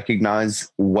to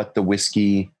recognize the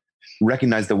whiskey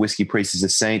priest as a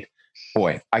saint?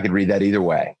 Boy, I could read that either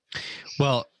way.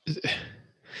 Well,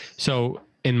 so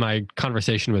in my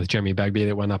conversation with Jeremy Bagby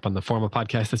that went up on the Formal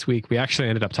podcast this week, we actually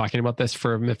ended up talking about this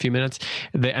for a few minutes.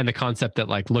 And the concept that,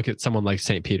 like, look at someone like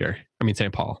St.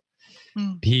 Paul.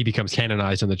 He becomes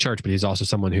canonized in the church, but he's also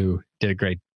someone who did a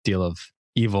great deal of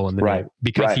evil in the name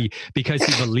because he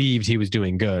believed he was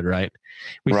doing good, right?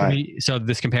 So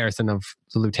this comparison of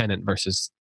the lieutenant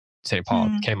versus St. Paul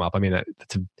came up. I mean, I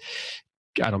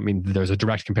don't mean there's a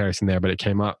direct comparison there, but it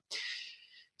came up.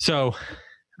 So,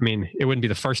 I mean, it wouldn't be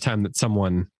the first time that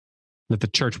the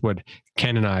church would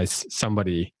canonize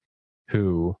somebody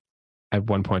who at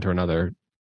one point or another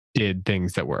did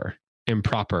things that were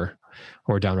improper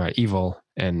or downright evil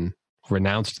and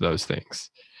renounced those things.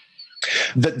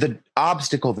 The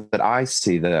obstacle that I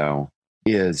see, though,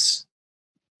 is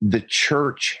the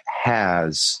church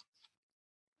has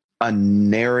a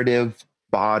narrative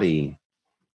body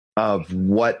of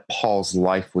what Paul's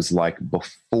life was like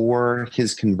before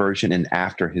his conversion and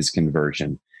after his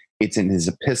conversion. It's in his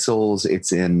epistles.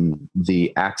 It's in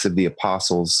the Acts of the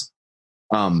Apostles.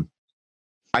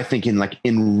 I think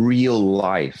in real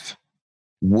life,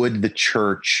 would the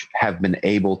church have been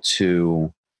able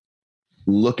to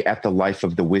look at the life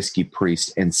of the whiskey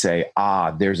priest and say,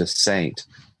 there's a saint,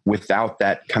 without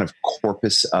that kind of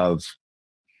corpus of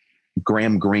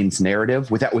Graham Greene's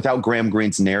narrative? Without Graham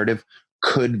Greene's narrative,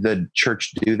 could the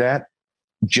church do that?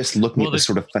 Just looking at the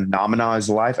sort of phenomenized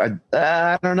life?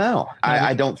 I don't know.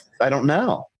 I don't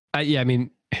know. I mean,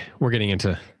 we're getting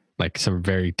into like some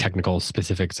very technical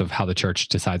specifics of how the church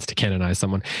decides to canonize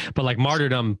someone, but like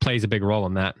martyrdom plays a big role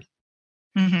in that.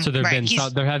 So there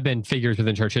have been figures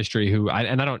within church history who,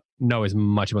 I don't know as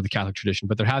much about the Catholic tradition,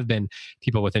 but there have been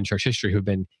people within church history who've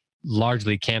been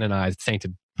largely canonized,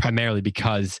 sainted, primarily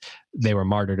because they were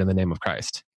martyred in the name of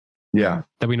Christ. Yeah,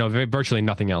 that we know virtually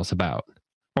nothing else about,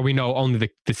 or we know only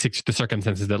the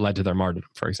circumstances that led to their martyrdom,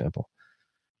 for example.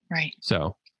 Right.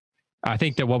 So, I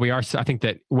think that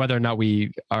whether or not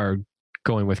we are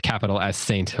going with capital S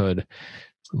sainthood,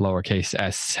 lowercase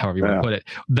s, however you want to put it,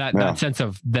 that sense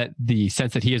of that, the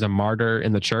sense that he is a martyr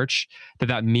in the church,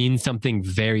 that means something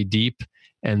very deep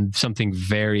and something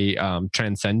very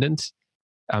transcendent,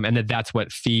 and that's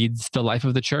what feeds the life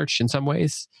of the church in some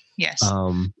ways. Yes.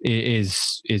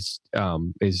 Is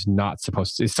not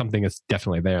supposed to, is something that's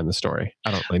definitely there in the story.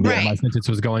 I don't really know where my sentence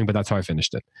was going, but that's how I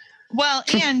finished it. Well,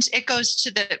 and it goes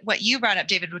to what you brought up,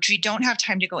 David, which we don't have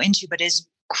time to go into, but is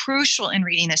crucial in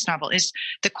reading this novel, is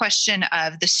the question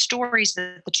of the stories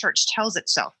that the church tells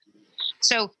itself.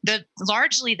 So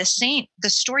largely the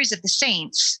stories of the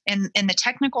saints, in the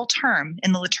technical term,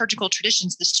 in the liturgical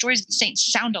traditions, the stories of the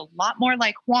saints sound a lot more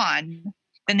like Juan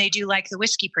than they do like the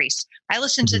whiskey priest. I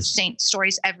listen to saint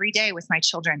stories every day with my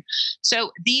children.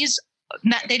 So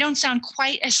they don't sound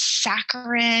quite as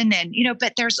saccharine, and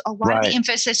but there's a lot of the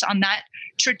emphasis on that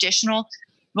traditional,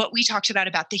 what we talked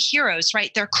about the heroes,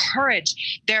 right? Their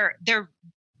courage, their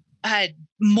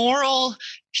moral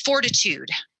fortitude,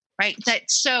 right?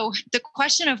 So the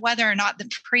question of whether or not the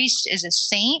priest is a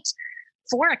saint,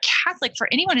 for a Catholic, for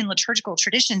anyone in liturgical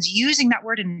traditions, using that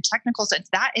word in a technical sense,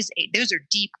 those are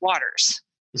deep waters.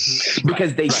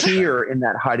 Because they hear in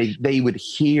that hiding, they would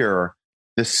hear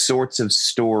the sorts of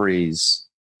stories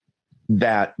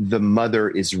that the mother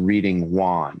is reading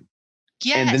Juan.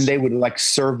 Yes. And then they would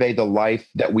survey the life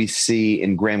that we see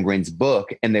in Graham Greene's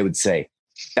book, and they would say,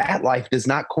 that life does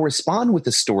not correspond with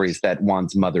the stories that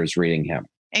Juan's mother is reading him.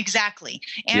 Exactly.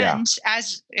 And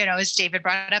as David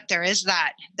brought up, there is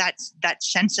that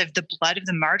sense of the blood of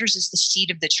the martyrs is the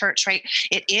seed of the church, right?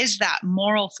 It is that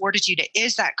moral fortitude. It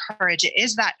is that courage. It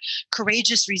is that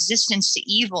courageous resistance to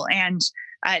evil. And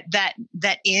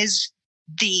that is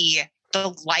the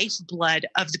lifeblood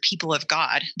of the people of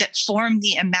God that form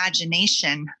the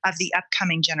imagination of the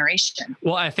upcoming generation.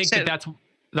 Well, I think that's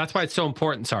why it's so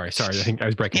important. Sorry. I think I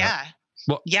was breaking up.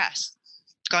 Well, yes.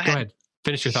 Go ahead.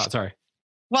 Finish your thought. Sorry.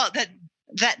 Well,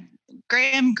 that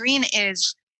Graham Greene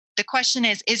the question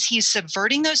is he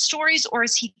subverting those stories, or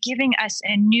is he giving us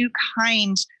a new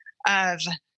kind of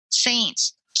saint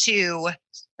to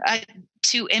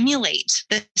emulate,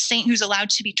 the saint who's allowed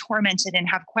to be tormented and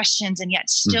have questions and yet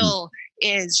still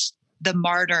is the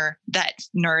martyr that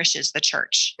nourishes the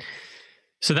church?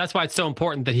 So that's why it's so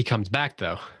important that he comes back,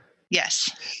 though. Yes.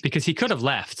 Because he could have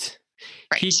left.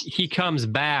 Right. He comes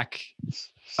back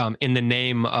in the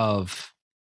name of...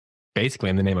 basically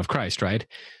in the name of Christ, right?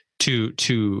 To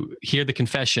hear the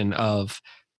confession of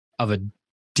a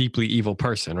deeply evil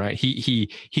person, right? He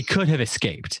could have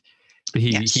escaped, but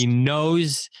he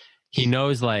knows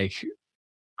like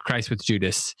Christ with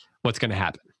Judas, what's going to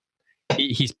happen.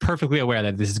 he's perfectly aware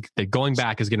that that going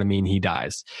back is going to mean he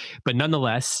dies. But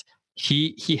nonetheless,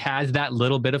 he has that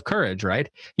little bit of courage, right?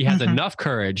 He has enough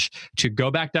courage to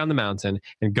go back down the mountain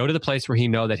and go to the place where he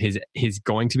know that he's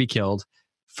going to be killed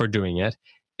for doing it.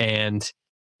 And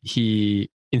he,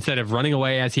 instead of running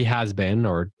away as he has been,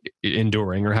 or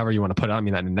enduring, or however you want to put it, I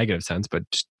mean that in a negative sense, but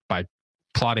just by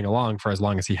plodding along for as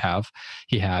long as he has,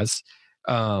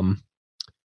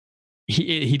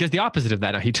 he does the opposite of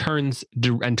that. Now he turns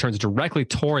directly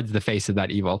towards the face of that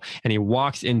evil, and he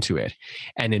walks into it.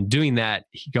 And in doing that,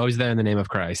 he goes there in the name of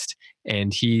Christ,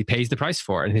 and he pays the price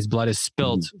for it, and his blood is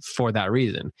spilled for that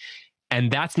reason.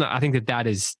 And I think that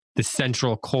is the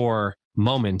central core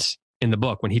moment in the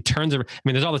book when he turns around. I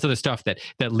mean, there's all this other stuff that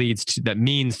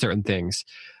means certain things,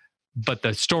 but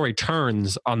the story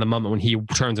turns on the moment when he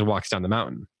turns and walks down the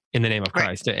mountain in the name of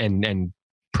Christ, and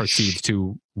proceeds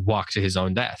to walk to his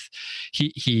own death.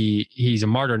 He's a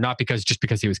martyr not because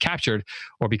he was captured,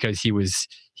 or because he was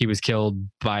killed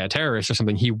by a terrorist or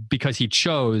something. Because he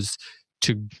chose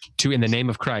to in the name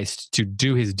of Christ to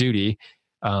do his duty,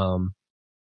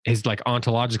 his like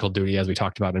ontological duty, as we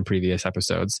talked about in previous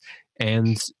episodes,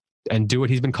 and do what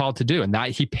he's been called to do, and that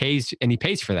he pays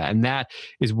for that, and that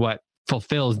is what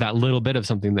fulfills that little bit of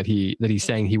something that he's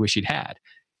saying he wish he'd had.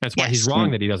 That's why he's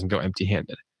wrong that he doesn't go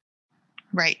empty-handed.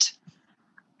 Right.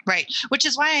 Which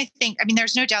is why I think,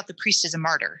 there's no doubt the priest is a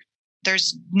martyr.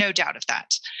 There's no doubt of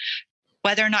that.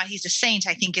 Whether or not he's a saint,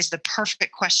 I think, is the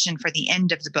perfect question for the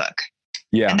end of the book.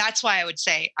 Yeah. And that's why I would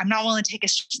say I'm not willing to take a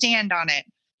stand on it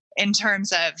in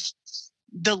terms of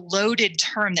the loaded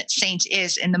term that saint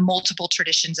is in the multiple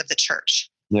traditions of the church.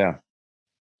 Yeah.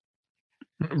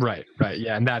 Right.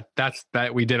 Yeah. And that's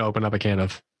we did open up a can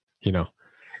of,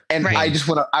 And I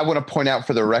want to point out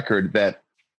for the record that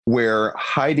where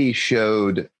Heidi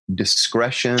showed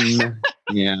discretion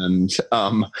and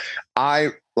I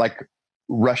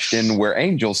rushed in where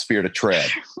angels fear to tread.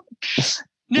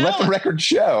 Let the record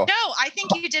show. No, I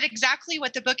think you did exactly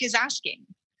what the book is asking,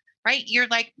 right? You're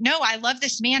like, no, I love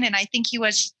this man, and I think he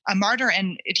was a martyr,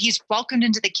 and he's welcomed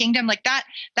into the kingdom. Like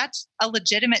that's a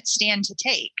legitimate stand to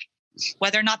take.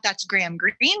 Whether or not that's Graham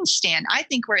Greene's stand, I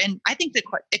think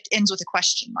it ends with a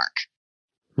question mark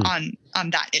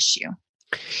on that issue.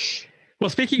 Well,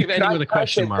 speaking of ending with a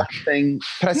question mark, can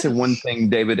I say one thing,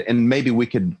 David? And maybe we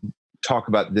could talk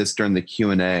about this during the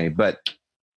Q&A, but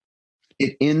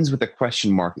it ends with a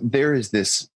question mark. There is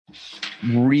this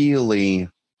really...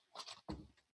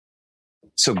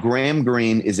 So Graham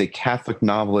Greene is a Catholic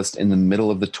novelist in the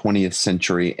middle of the 20th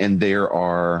century, and there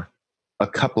are a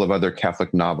couple of other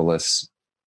Catholic novelists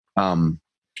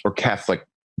or Catholic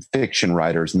fiction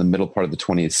writers in the middle part of the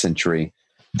 20th century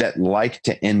that like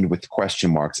to end with question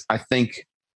marks. I think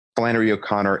Flannery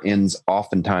O'Connor ends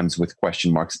oftentimes with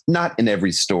question marks, not in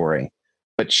every story,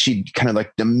 but she kind of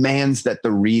demands that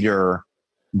the reader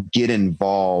get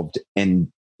involved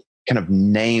and kind of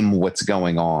name what's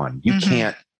going on. You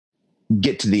can't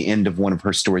get to the end of one of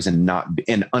her stories and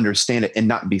understand it and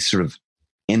not be sort of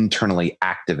internally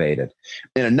activated.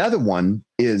 And another one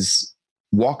is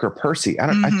Walker Percy.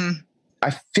 I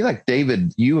feel like,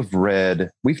 David,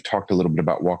 we've talked a little bit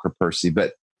about Walker Percy,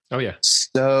 but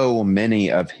so many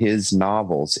of his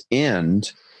novels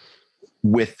end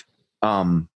with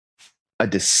a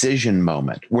decision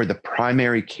moment where the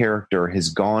primary character has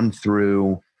gone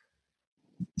through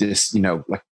this,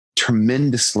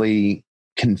 tremendously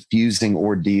confusing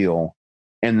ordeal,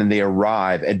 and then they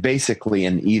arrive at basically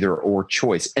an either or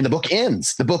choice, and the book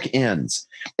ends.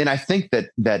 And I think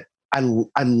that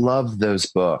I love those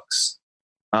books.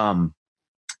 And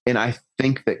I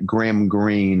think that Graham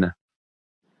Greene,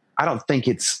 I don't think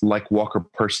it's like Walker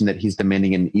Percy that he's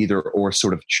demanding an either or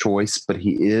sort of choice, but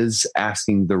he is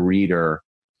asking the reader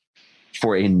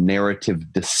for a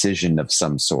narrative decision of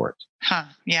some sort.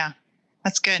 Yeah.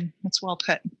 That's good. That's well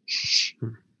put.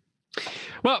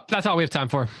 Well, that's all we have time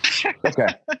for. Okay.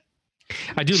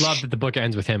 I do love that the book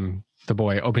ends with him, the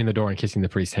boy, opening the door and kissing the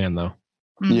priest's hand, though.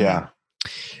 Yeah.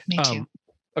 Me too.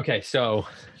 Okay, so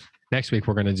next week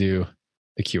we're going to do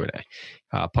the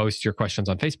Q&A. Post your questions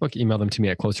on Facebook. Email them to me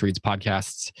at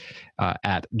closereadspodcasts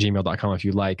at gmail.com if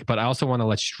you like. But I also want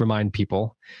to remind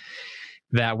people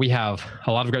that we have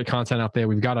a lot of great content out there.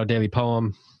 We've got our daily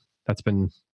poem. That's been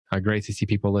great to see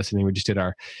people listening. We just did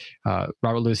our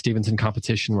Robert Louis Stevenson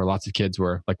competition where lots of kids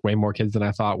were, way more kids than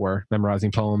I thought, were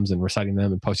memorizing poems and reciting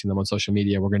them and posting them on social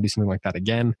media. We're going to do something like that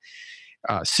again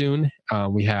soon.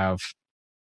 We have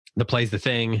The Play's the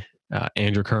Thing.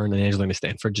 Andrew Kern and Angelina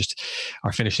Stanford just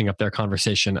are finishing up their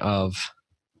conversation of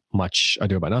Much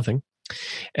Ado About Nothing.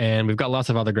 And we've got lots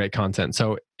of other great content.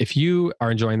 So if you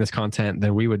are enjoying this content,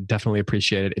 then we would definitely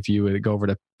appreciate it if you would go over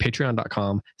to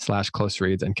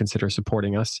patreon.com/closereads and consider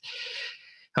supporting us.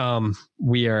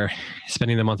 We are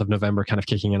spending the month of November kind of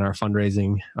kicking in our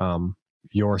fundraising.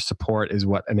 Your support is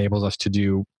what enables us to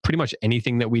do pretty much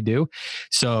anything that we do.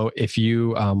 So if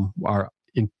you are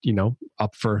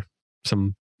up for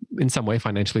in some way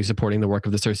financially supporting the work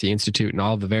of the CiRCE Institute and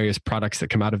all of the various products that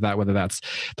come out of that, whether that's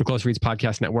the Close Reads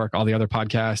Podcast Network, all the other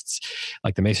podcasts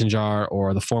like the Mason Jar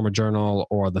or the Forma Journal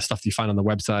or the stuff that you find on the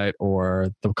website or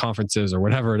the conferences or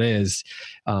whatever it is,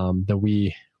 that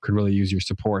we could really use your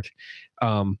support.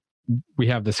 We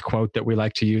have this quote that we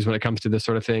like to use when it comes to this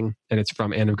sort of thing, and it's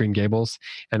from Anne of Green Gables.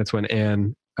 And it's when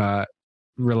Anne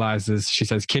realizes, she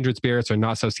says, "Kindred spirits are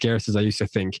not so scarce as I used to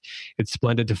think. It's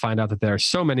splendid to find out that there are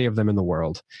so many of them in the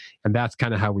world." And that's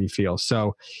kind of how we feel.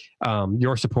 So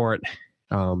your support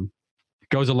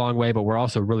goes a long way, but we're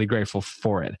also really grateful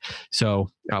for it. So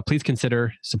please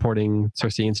consider supporting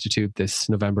CiRCE Institute this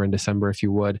November and December if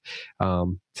you would.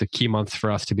 It's a key month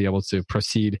for us to be able to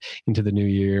proceed into the new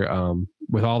year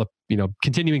with all the,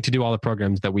 continuing to do all the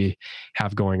programs that we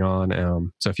have going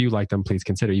on. So if you like them, please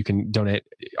consider. You can donate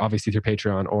obviously through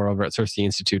Patreon or over at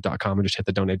CiRCEInstitute.com and just hit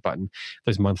the donate button.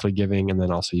 There's monthly giving, and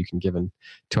then also you can give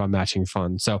to our matching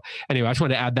fund. So anyway, I just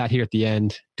wanted to add that here at the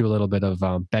end, do a little bit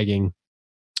of begging.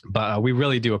 But we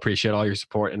really do appreciate all your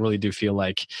support and really do feel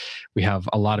like we have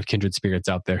a lot of kindred spirits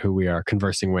out there who we are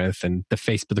conversing with. And the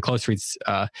Close Reads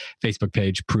Facebook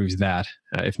page proves that,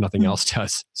 if nothing else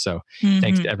does. So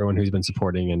thanks to everyone who's been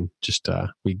supporting, and just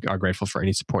we are grateful for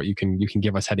any support you can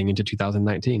give us heading into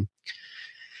 2019.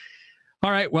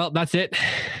 All right. Well, that's it.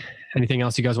 Anything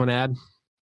else you guys want to add?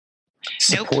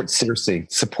 Support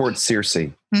CiRCE. Support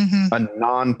CiRCE, a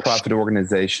nonprofit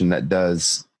organization that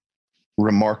does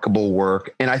remarkable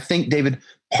work. And I think, David,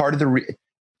 part of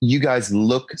you guys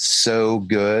look so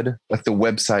good, like the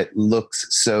website looks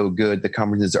so good, the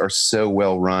conferences are so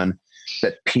well run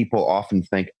that people often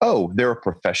think, oh, they're a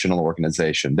professional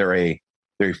organization, they're a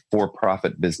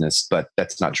for-profit business, but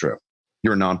that's not true.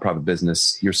 You're a nonprofit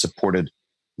business. You're supported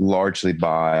largely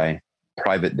by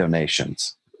private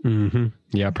donations.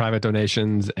 Yeah, private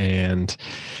donations, and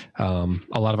a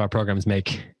lot of our programs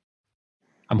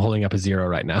I'm holding up a 0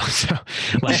 right now. So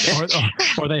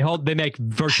or they make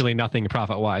virtually nothing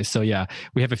profit wise. So yeah,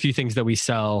 we have a few things that we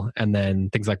sell, and then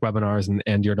things like webinars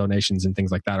and your donations and things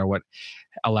like that are what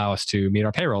allow us to meet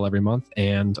our payroll every month.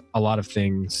 And a lot of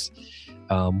things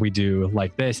we do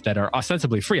like this that are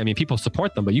ostensibly free. I mean, people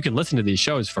support them, but you can listen to these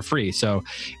shows for free. So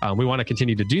we want to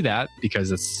continue to do that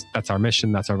because that's our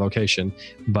mission, that's our vocation.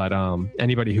 But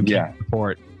anybody who can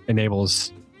support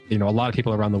enables a lot of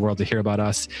people around the world to hear about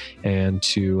us and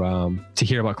to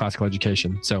hear about classical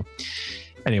education. So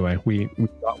anyway,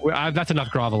 that's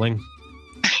enough groveling.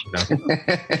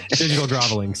 Digital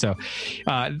groveling. So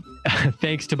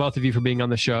thanks to both of you for being on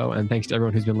the show, and thanks to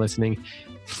everyone who's been listening.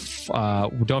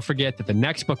 Don't forget that the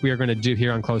next book we are going to do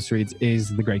here on Close Reads is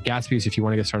The Great Gatsby. So if you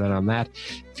want to get started on that,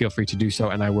 feel free to do so,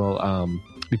 and I will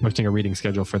be posting a reading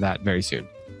schedule for that very soon.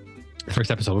 The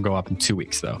first episode will go up in 2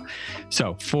 weeks, though.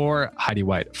 So for Heidi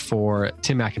White, for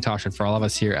Tim McIntosh, and for all of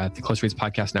us here at the Close Reads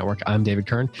Podcast Network, I'm David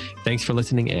Kern. Thanks for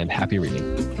listening, and happy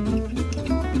reading.